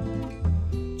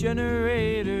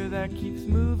 Generator that keeps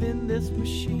moving this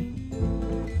machine.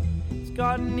 It's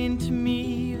gotten into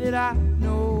me that I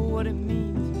know what it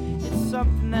means. It's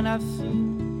something that I've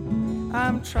seen.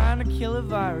 I'm trying to kill a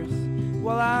virus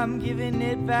while I'm giving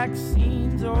it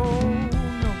vaccines. Oh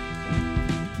no.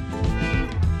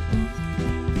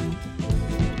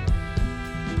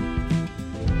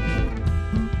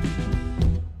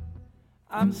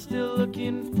 I'm still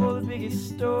looking for the biggest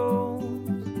stones.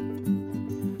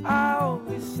 I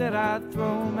always said I'd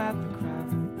throw 'em at the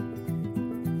crowd,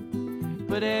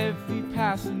 but every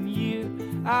passing year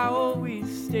I always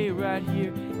stay right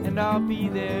here, and I'll be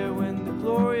there when the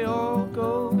glory all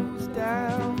goes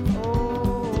down. Oh.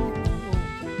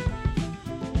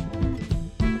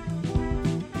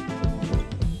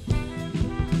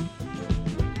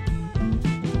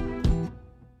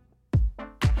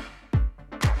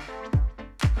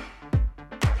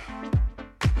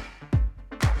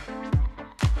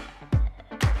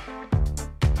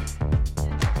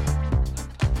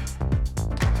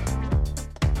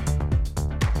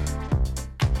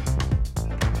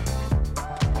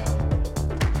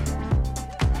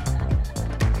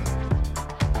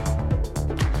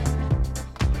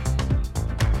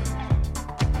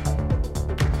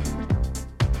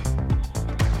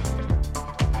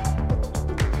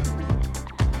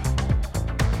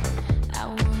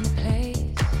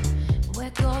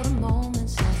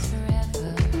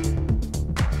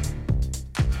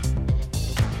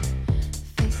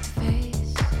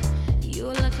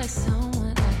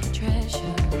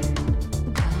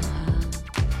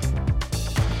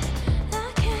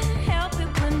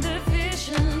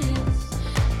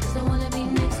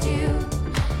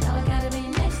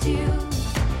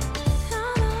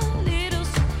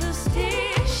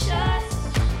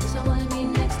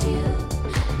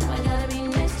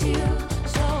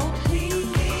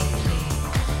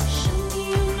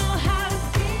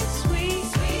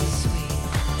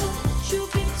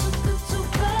 You've been too good to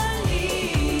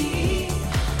believe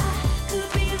I could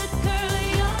be the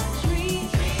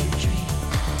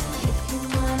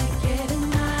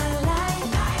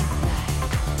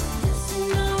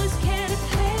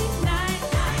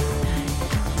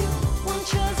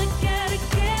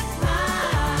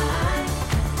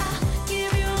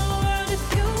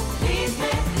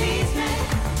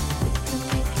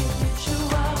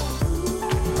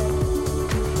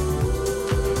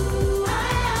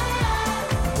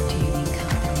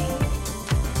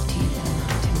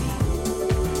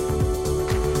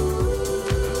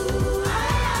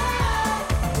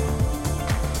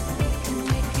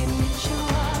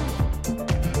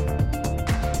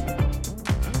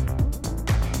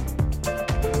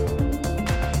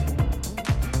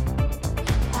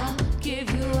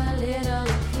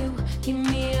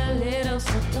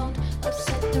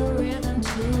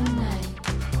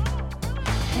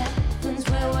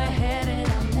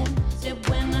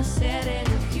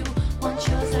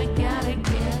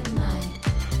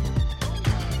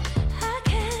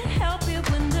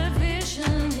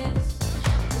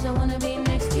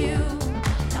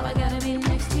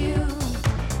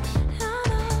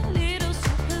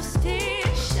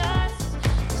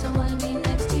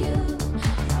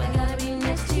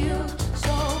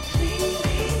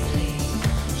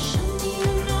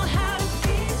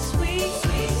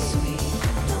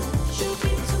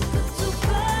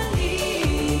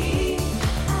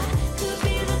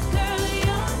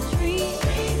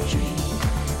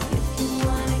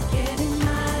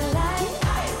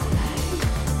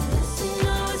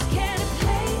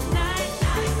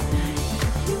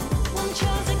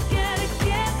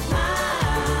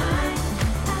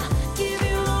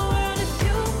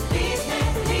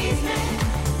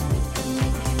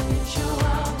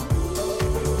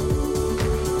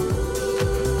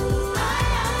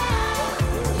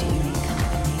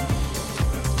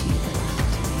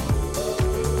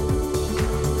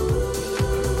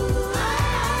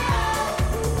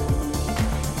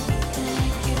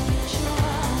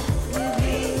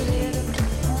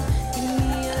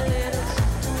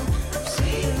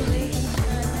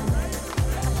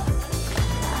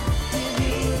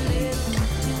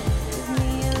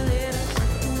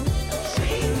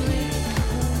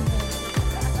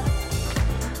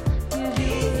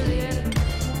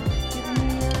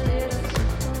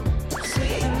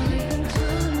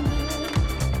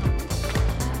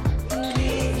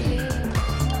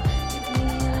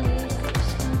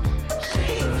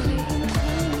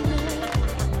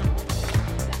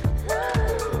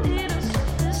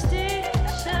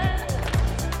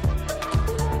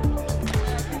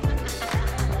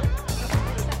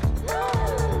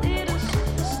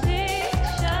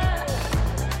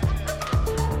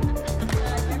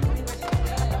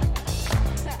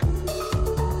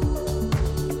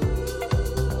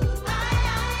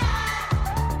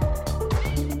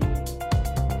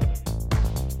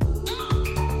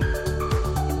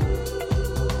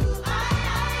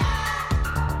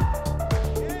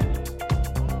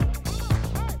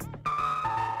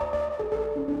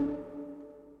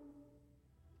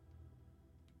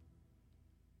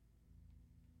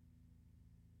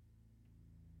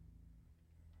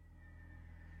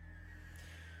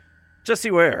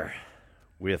Jesse Ware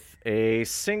with a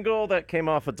single that came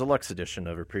off a deluxe edition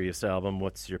of her previous album,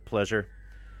 What's Your Pleasure?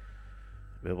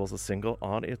 Available as a single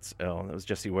on its own. That was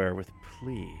Jesse Ware with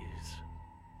Please.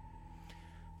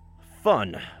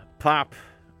 Fun pop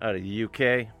out of the UK.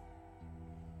 And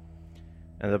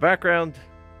in the background,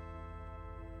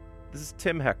 this is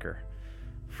Tim Hecker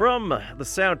from the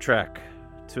soundtrack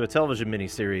to a television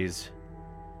miniseries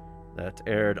that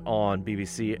aired on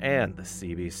BBC and the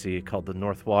CBC called The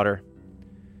North Water.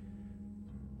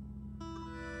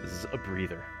 This is a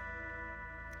breather.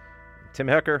 Tim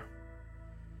Hecker,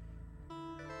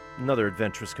 another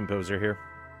adventurous composer here,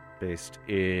 based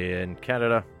in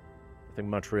Canada. I think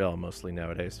Montreal mostly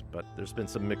nowadays, but there's been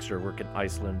some mixture of work in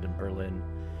Iceland and Berlin.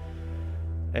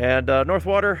 And North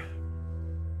Water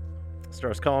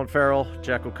stars Colin Farrell,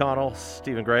 Jack O'Connell,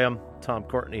 Stephen Graham, Tom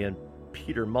Courtney, and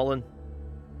Peter Mullen.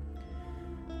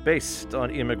 Based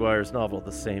on Ian McGuire's novel of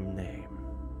the same name.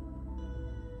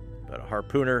 About a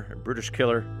harpooner, a brutish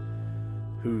killer,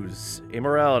 whose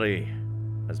immorality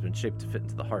has been shaped to fit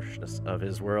into the harshness of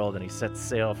his world, and he sets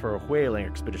sail for a whaling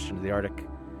expedition to the Arctic.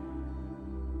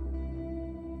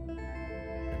 And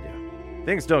yeah,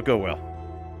 things don't go well.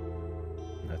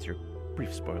 And that's your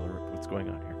brief spoiler of what's going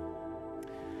on here.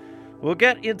 We'll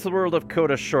get into the world of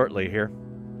Coda shortly here,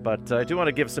 but I do want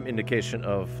to give some indication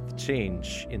of the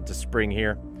change into spring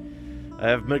here. I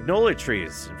have magnolia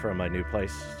trees in front of my new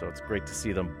place, so it's great to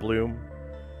see them bloom.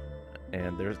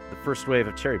 And there's the first wave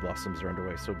of cherry blossoms are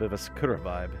underway, so a bit of a Sakura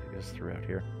vibe is throughout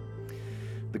here.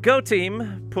 The Go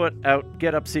team put out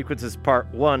Get Up Sequences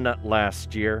Part 1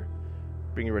 last year,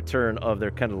 bringing a return of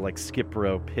their kind of like skip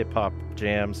rope hip-hop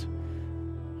jams.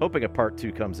 Hoping a Part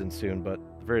 2 comes in soon, but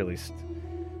at the very least,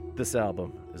 this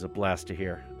album is a blast to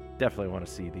hear. Definitely want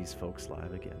to see these folks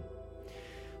live again.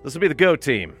 This will be the Go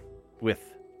team with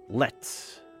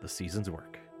Let the Seasons Work.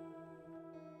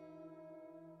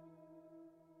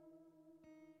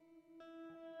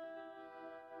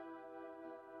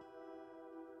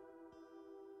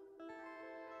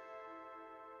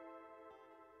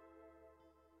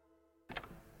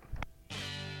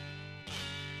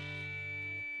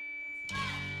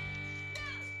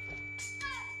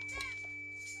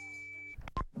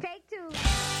 Take two.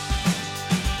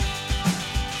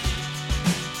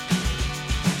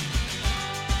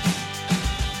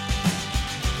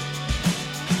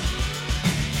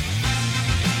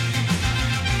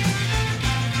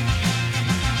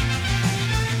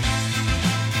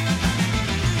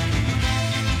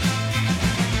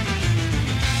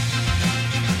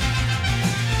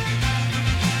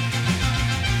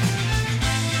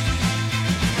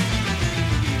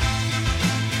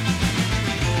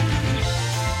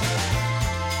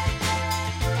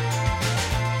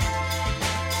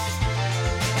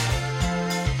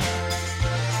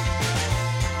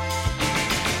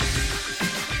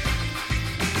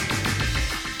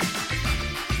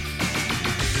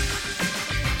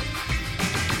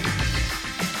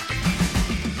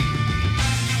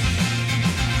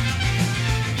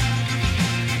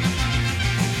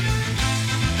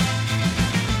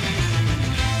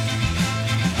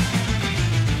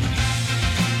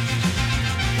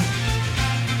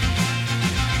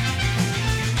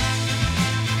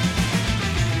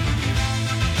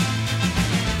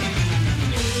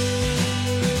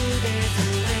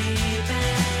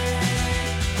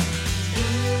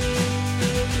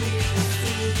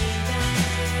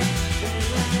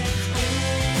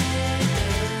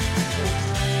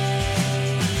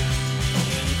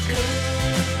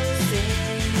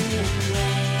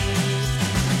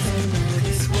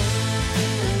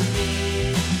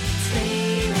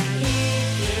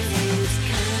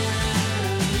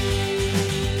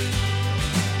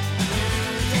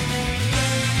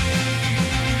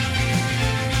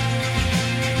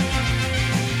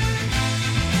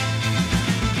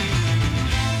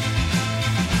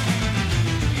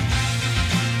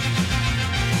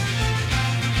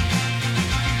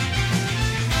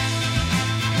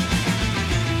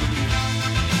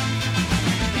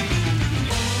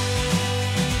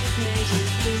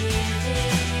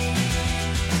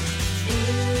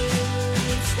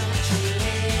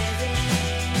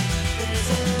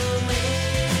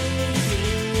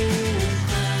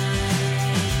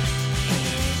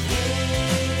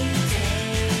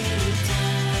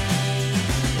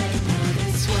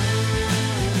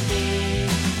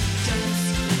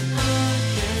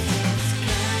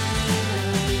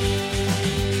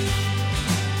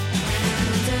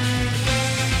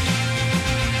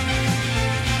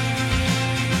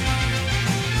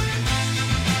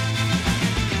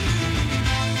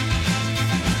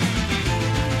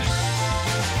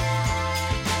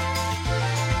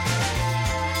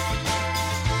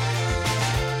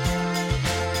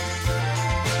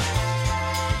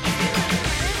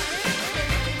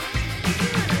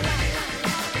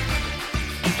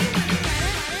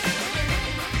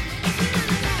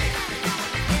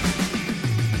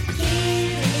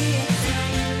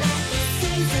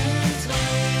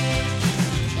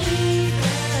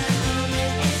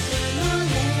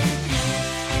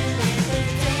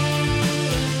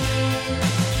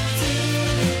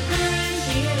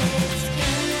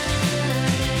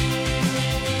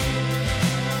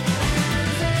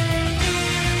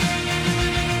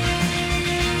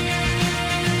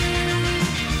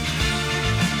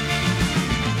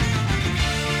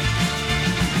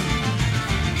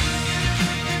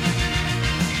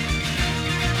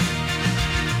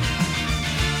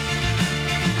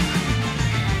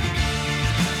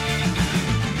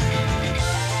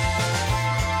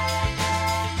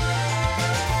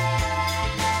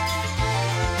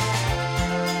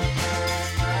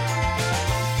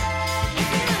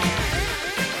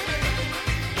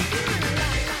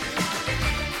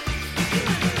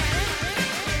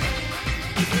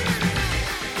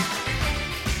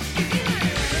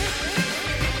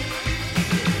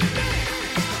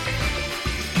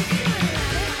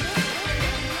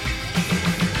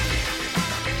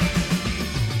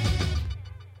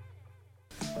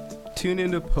 Tune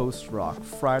into Post Rock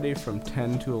Friday from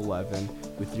 10 to 11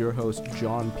 with your host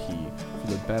John P.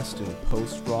 for the best in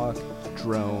post rock,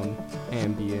 drone,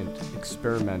 ambient,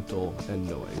 experimental, and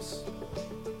noise.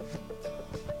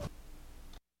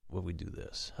 Will we do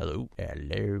this? Hello?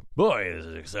 Hello? Boy, this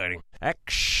is exciting.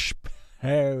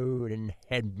 Exploding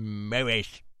head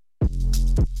movies.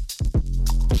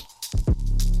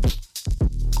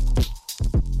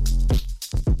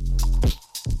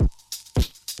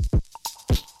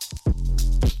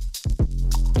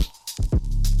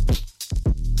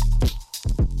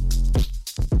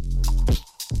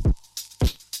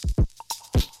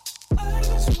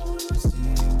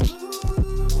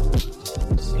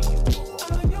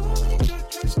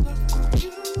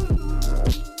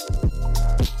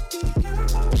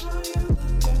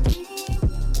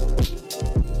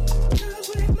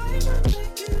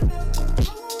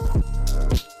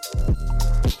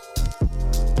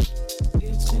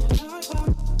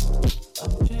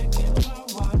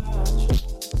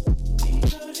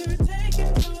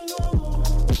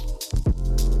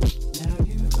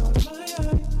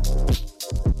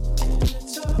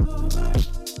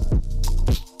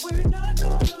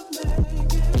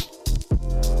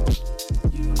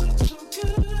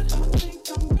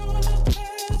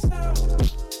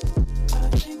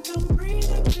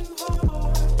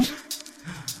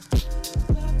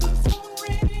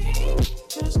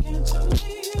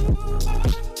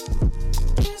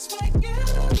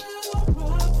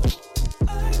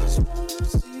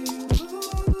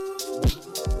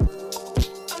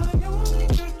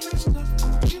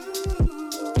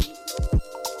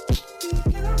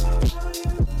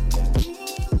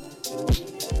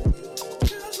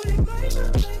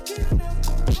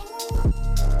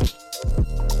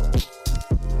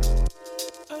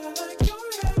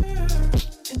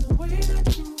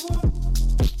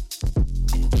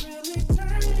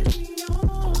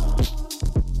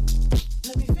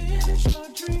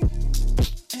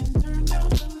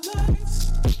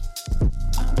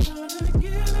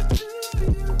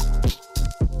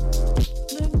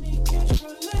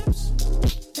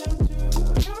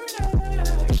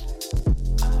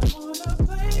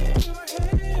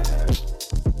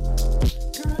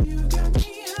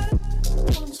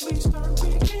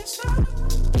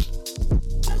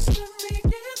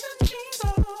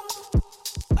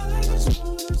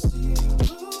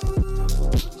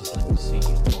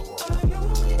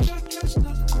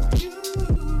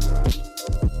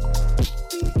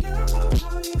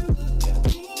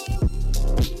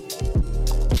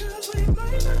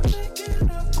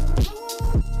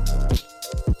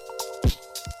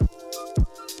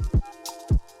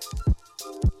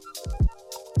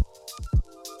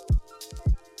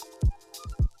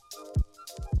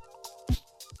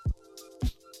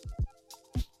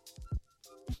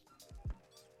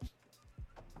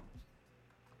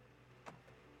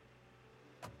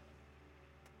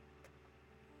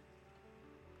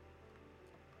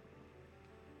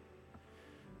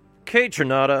 Kate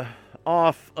Trinata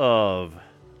off of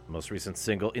most recent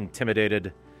single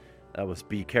Intimidated. That was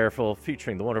Be Careful,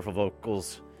 featuring the wonderful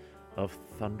vocals of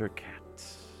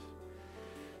Thundercat.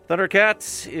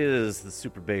 Thundercat is the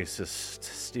super bassist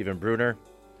Steven Bruner,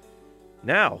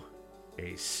 now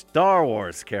a Star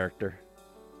Wars character,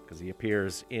 because he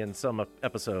appears in some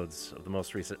episodes of the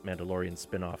most recent Mandalorian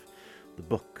spin-off, The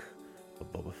Book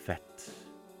of Boba Fett.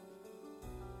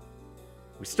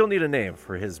 We still need a name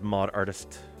for his mod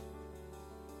artist.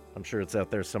 I'm sure it's out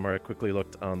there somewhere. I quickly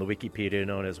looked on the Wikipedia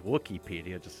known as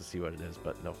Wookiepedia just to see what it is,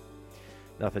 but no,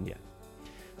 nothing yet.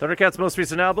 Thundercat's most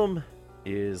recent album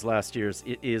is last year's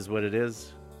It Is What It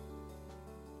Is.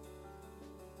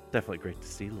 Definitely great to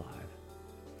see live.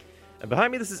 And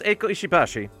behind me, this is Eiko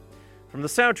Ishibashi from the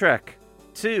soundtrack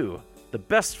to the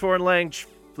Best Foreign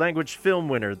Language Film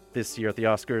winner this year at the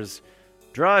Oscars,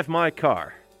 Drive My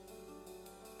Car.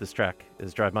 This track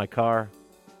is Drive My Car,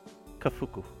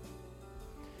 Kafuku.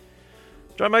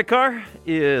 Drive My Car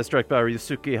is directed by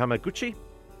Ryusuke Hamaguchi.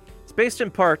 It's based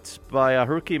in part by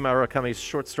Haruki Murakami's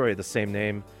short story of the same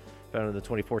name, found in the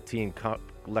 2014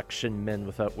 collection Men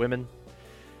Without Women,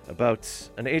 about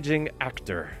an aging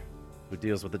actor who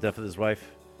deals with the death of his wife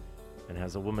and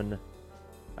has a woman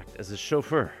act as his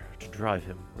chauffeur to drive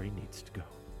him where he needs to go.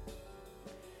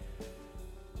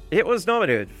 It was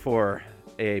nominated for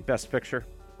a Best Picture,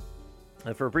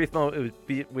 and for a brief moment,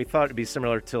 we thought it would be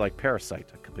similar to like Parasite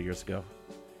a couple years ago,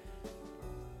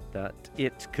 that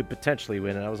it could potentially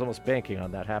win, and I was almost banking on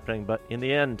that happening, but in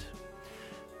the end,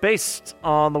 based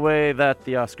on the way that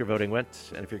the Oscar voting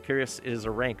went, and if you're curious, it is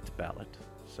a ranked ballot.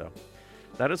 So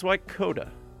that is why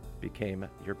Coda became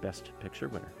your Best Picture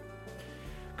winner.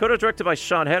 Coda directed by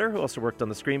Sean Heder, who also worked on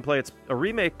the screenplay. It's a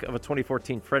remake of a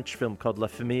 2014 French film called La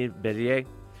Famille Bélier,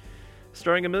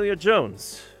 starring Emilia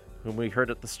Jones, whom we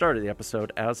heard at the start of the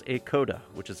episode as a CODA,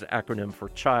 which is an acronym for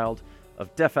Child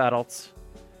of Deaf Adults.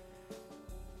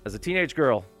 As a teenage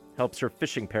girl, helps her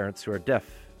fishing parents who are deaf,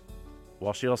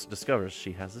 while she also discovers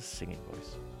she has a singing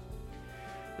voice.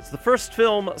 It's the first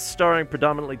film starring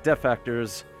predominantly deaf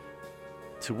actors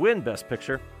to win Best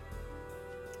Picture,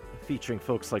 featuring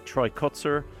folks like Troy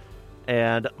Kotsur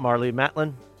and Marlee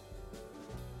Matlin.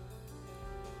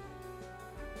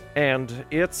 And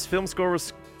its film score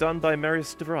was done by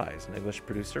Marius de Vries, an English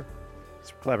producer.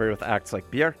 He's collaborated with acts like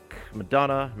Björk,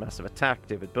 Madonna, Massive Attack,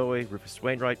 David Bowie, Rufus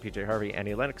Wainwright, PJ Harvey,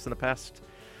 Annie Lennox in the past.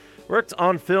 Worked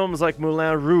on films like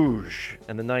Moulin Rouge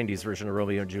and the 90s version of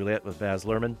Romeo and Juliet with Baz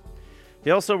Luhrmann.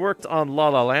 He also worked on La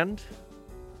La Land,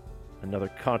 another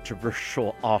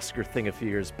controversial Oscar thing a few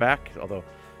years back, although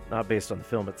not based on the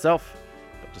film itself,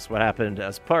 but just what happened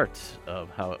as part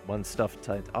of how it won stuff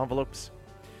tied to envelopes.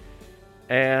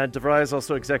 And de Vries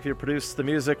also executive produced the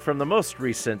music from the most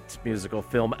recent musical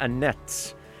film,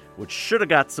 Annette, which should have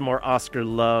got some more Oscar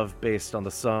love based on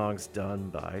the songs done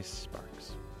by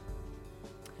Sparks.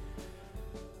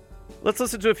 Let's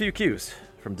listen to a few cues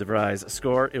from de Vries'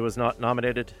 score. It was not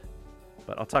nominated,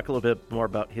 but I'll talk a little bit more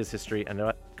about his history and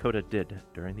what Coda did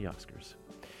during the Oscars.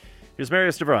 Here's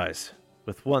Marius de Vries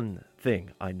with One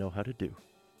Thing I Know How to Do.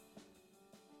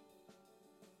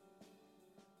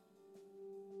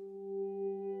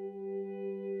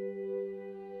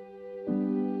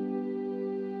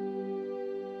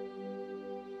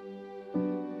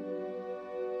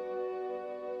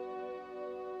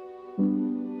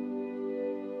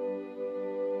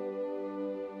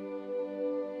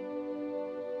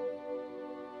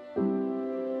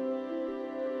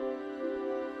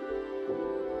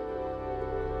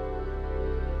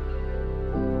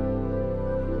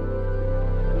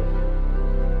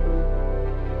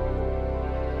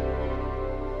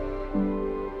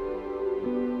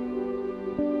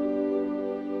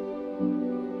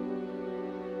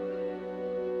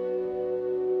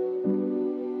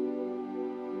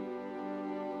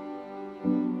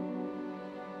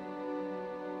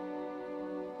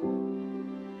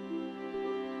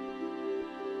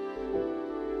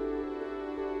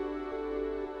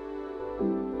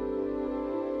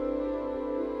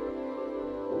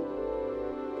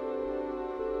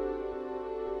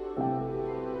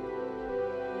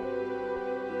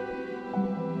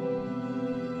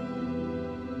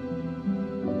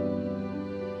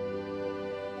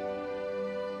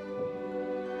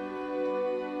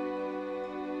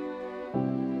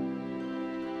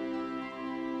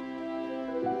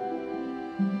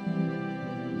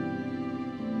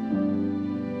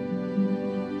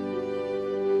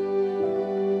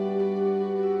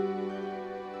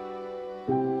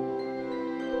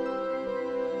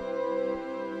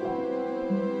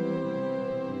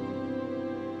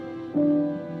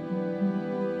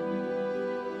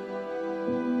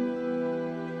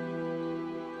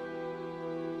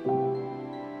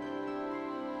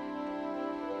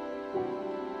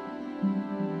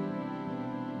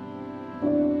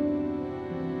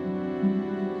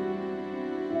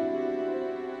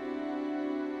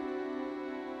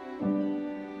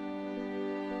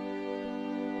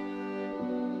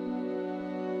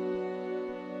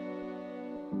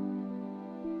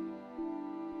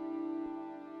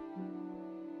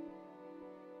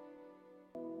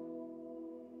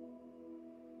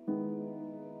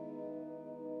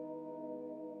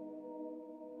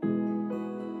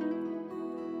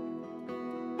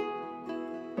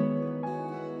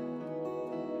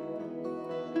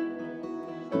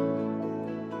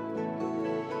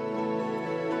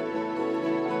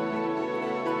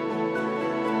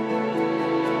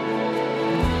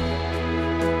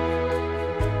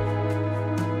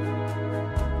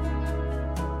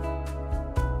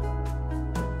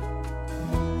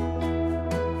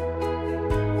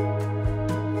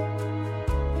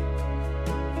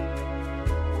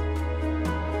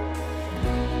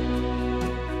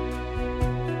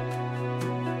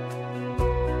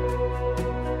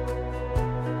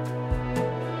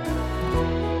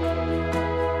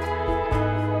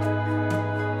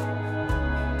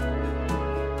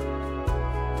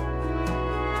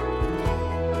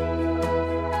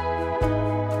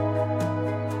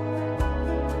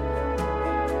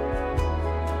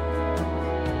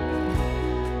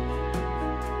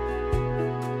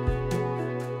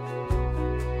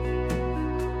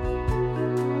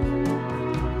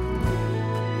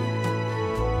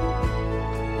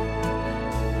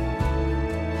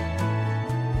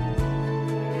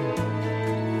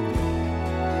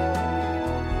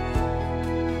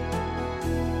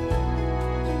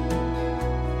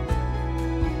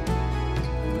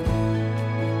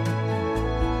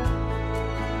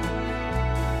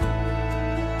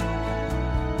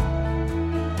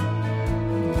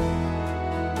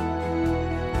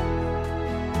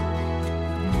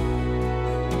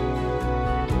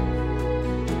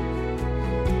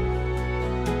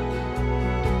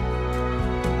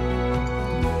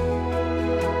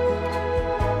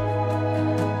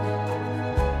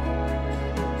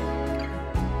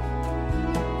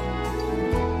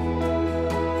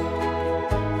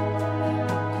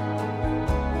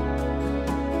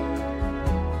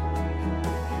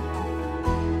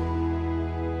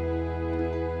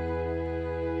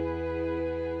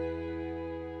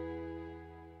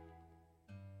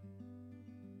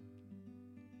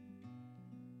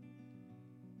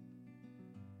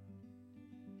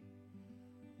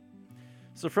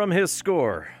 So from his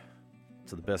score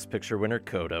to the Best Picture winner,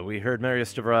 Coda, we heard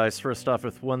Marius DeVries first off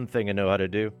with One Thing I Know How to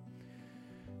Do.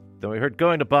 Then we heard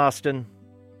Going to Boston.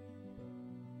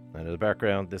 And in the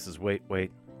background, this is Wait,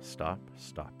 Wait, Stop,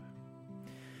 Stop.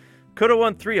 Coda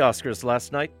won 3 Oscars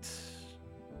last night.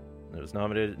 It was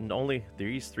nominated in only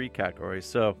these 3 categories.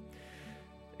 So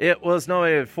it was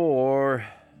nominated for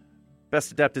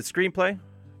Best Adapted Screenplay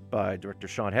by director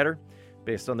Sean Heder,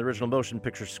 based on the original motion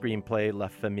picture screenplay La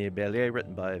Famille Bélier,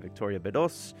 written by Victoria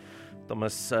Bedos,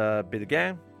 Thomas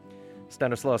Bidguin,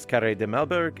 Stanislas Carré de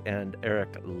Malberg, and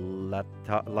Eric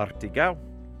Lartigau.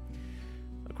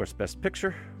 Of course, Best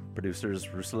Picture, producers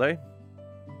Philippe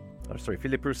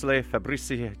Rousselet,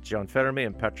 Fabrice Gianfermi,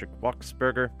 and Patrick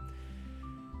Wachsberger.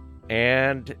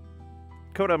 And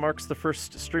Coda marks the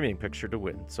first streaming picture to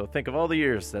win. So think of all the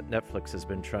years that Netflix has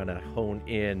been trying to hone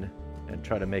in and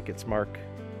try to make its mark.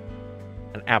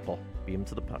 And Apple beat him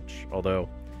to the punch. Although,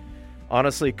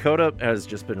 honestly, Coda has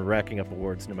just been racking up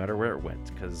awards no matter where it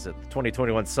went. Because at the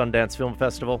 2021 Sundance Film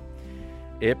Festival,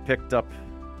 it picked up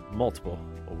multiple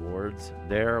awards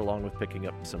there, along with picking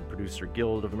up some Producer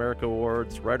Guild of America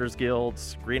awards, Writers Guild,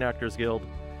 Screen Actors Guild.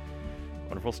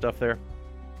 Wonderful stuff there.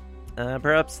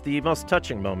 Perhaps the most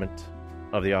touching moment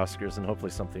of the Oscars, and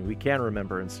hopefully something we can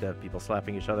remember instead of people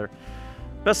slapping each other.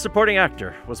 Best Supporting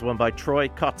Actor was won by Troy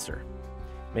Kotsur,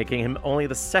 making him only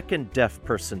the second deaf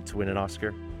person to win an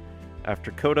Oscar,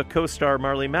 after Coda co-star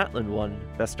Marlee Matlin won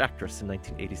Best Actress in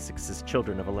 1986's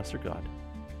Children of a Lesser God.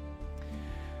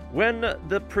 When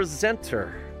the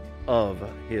presenter of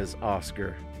his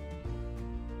Oscar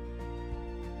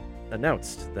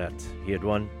announced that he had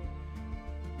won,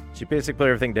 she basically put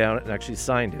everything down and actually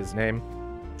signed his name,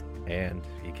 and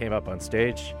he came up on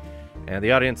stage, and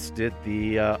the audience did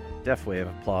the deaf way of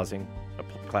clapping,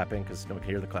 because no one could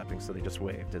hear the clapping, so they just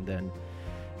waved. And then,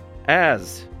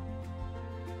 as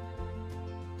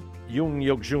Jung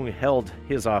Yog-jung held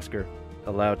his Oscar,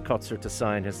 allowed Kotsur to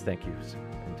sign his thank yous,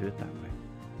 and do it that way.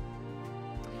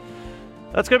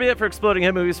 That's going to be it for Exploding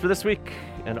Head Movies for this week,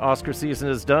 and Oscar season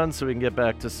is done, so we can get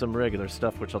back to some regular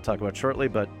stuff, which I'll talk about shortly.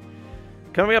 But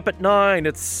coming up at 9,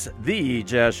 it's The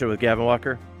Jazz Show with Gavin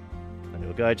Walker. And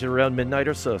we'll guide you around midnight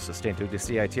or so stay tuned to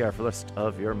CITR for a list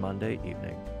of your Monday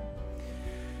evening.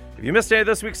 If you missed any of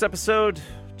this week's episode,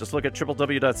 just look at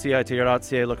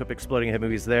www.citr.ca, look up Exploding Head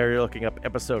Movies there. You're looking up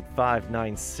episode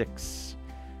 596.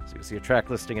 So you'll see a track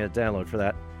listing and a download for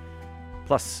that.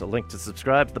 Plus a link to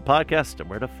subscribe to the podcast and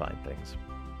where to find things.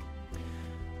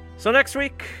 So next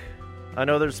week, I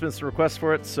know there's been some requests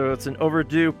for it, so it's an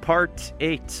overdue part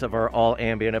 8 of our all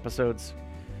ambient episodes.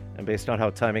 And based on how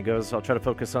timing goes, I'll try to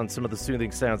focus on some of the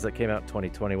soothing sounds that came out in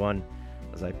 2021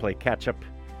 as I play catch-up.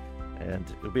 And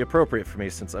it'll be appropriate for me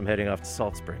since I'm heading off to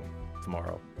Salt Spring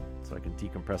tomorrow, so I can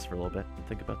decompress for a little bit and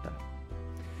think about that.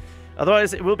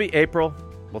 Otherwise, it will be April.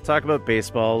 We'll talk about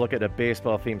baseball, look at a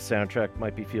baseball-themed soundtrack,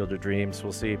 might be Field of Dreams,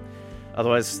 we'll see.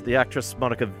 Otherwise, the actress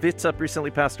Monica Witt recently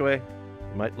passed away.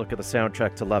 We might look at the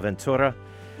soundtrack to La Ventura.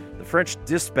 The French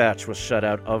Dispatch was shut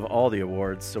out of all the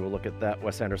awards, so we'll look at that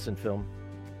Wes Anderson film,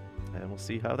 and we'll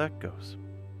see how that goes.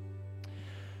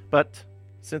 But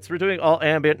since we're doing all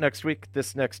ambient next week,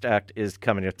 this next act is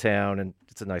coming to town, and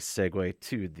it's a nice segue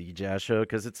to the jazz show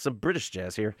because it's some British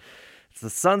jazz here. It's the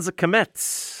Sons of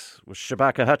Kemet with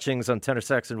Shabaka Hutchings on tenor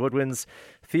sax and woodwinds,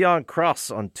 Theon Cross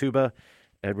on tuba,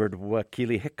 Edward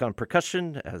Wakili Hick on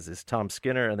percussion, as is Tom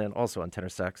Skinner, and then also on tenor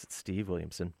sax, it's Steve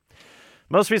Williamson.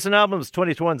 Most recent albums,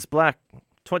 2021's Black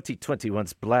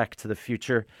to the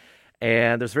Future,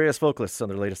 and there's various vocalists on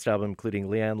their latest album, including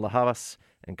Leanne LaHavas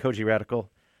and Koji Radical.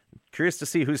 Curious to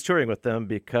see who's touring with them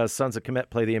because Sons of Kemet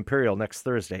play the Imperial next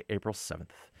Thursday, April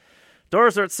 7th.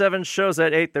 Doors are at 7, shows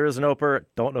at 8. There is an opener.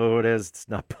 Don't know who it is. It's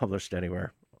not published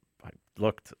anywhere. I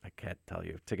looked. I can't tell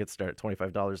you. Tickets start at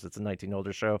 $25. It's a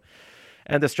 19-older show.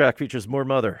 And this track features Moor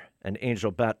Mother and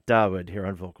Angel Bat Dawood here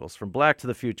on vocals. From Black to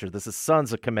the Future, this is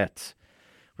Sons of Kemet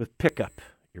with Pick Up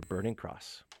Your Burning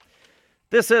Cross.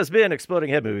 This has been Exploding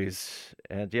Head Movies.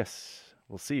 And yes,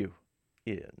 we'll see you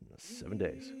in 7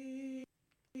 days.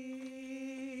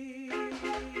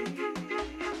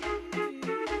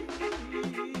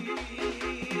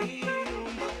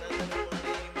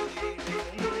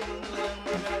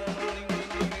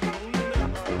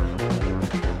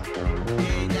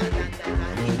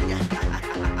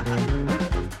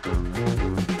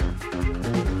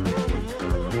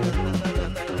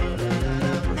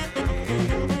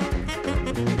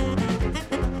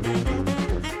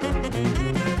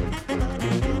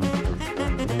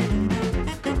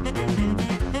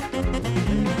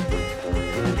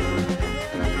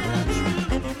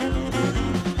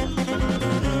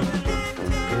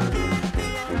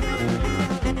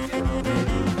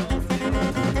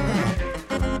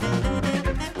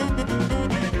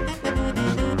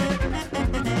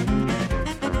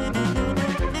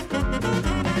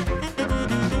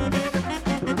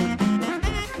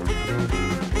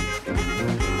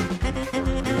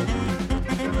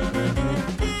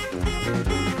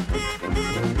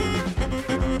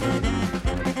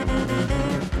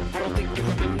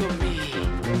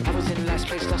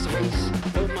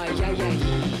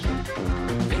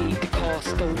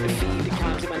 stole, defeated the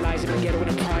crimes of my lies in my ghetto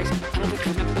enterprise. I don't think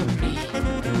you remember me.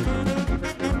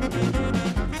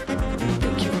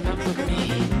 Think you remember me?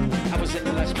 I was in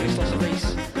the last place, lost a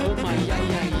race. Oh my, yeah.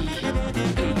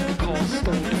 Paid the cost,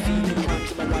 stole, defeated the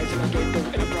crimes of my lies in my ghetto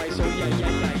enterprise. Oh yeah.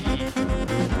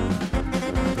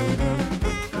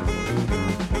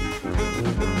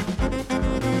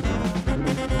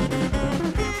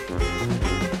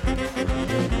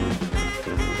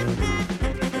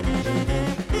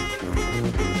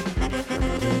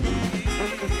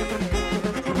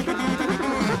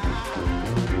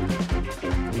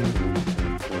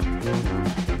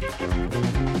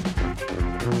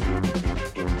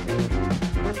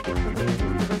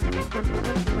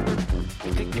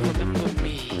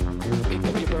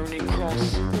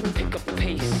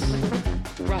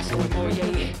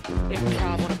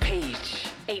 Improv on a page,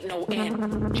 ain't no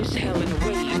end, just hell in a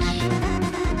rage.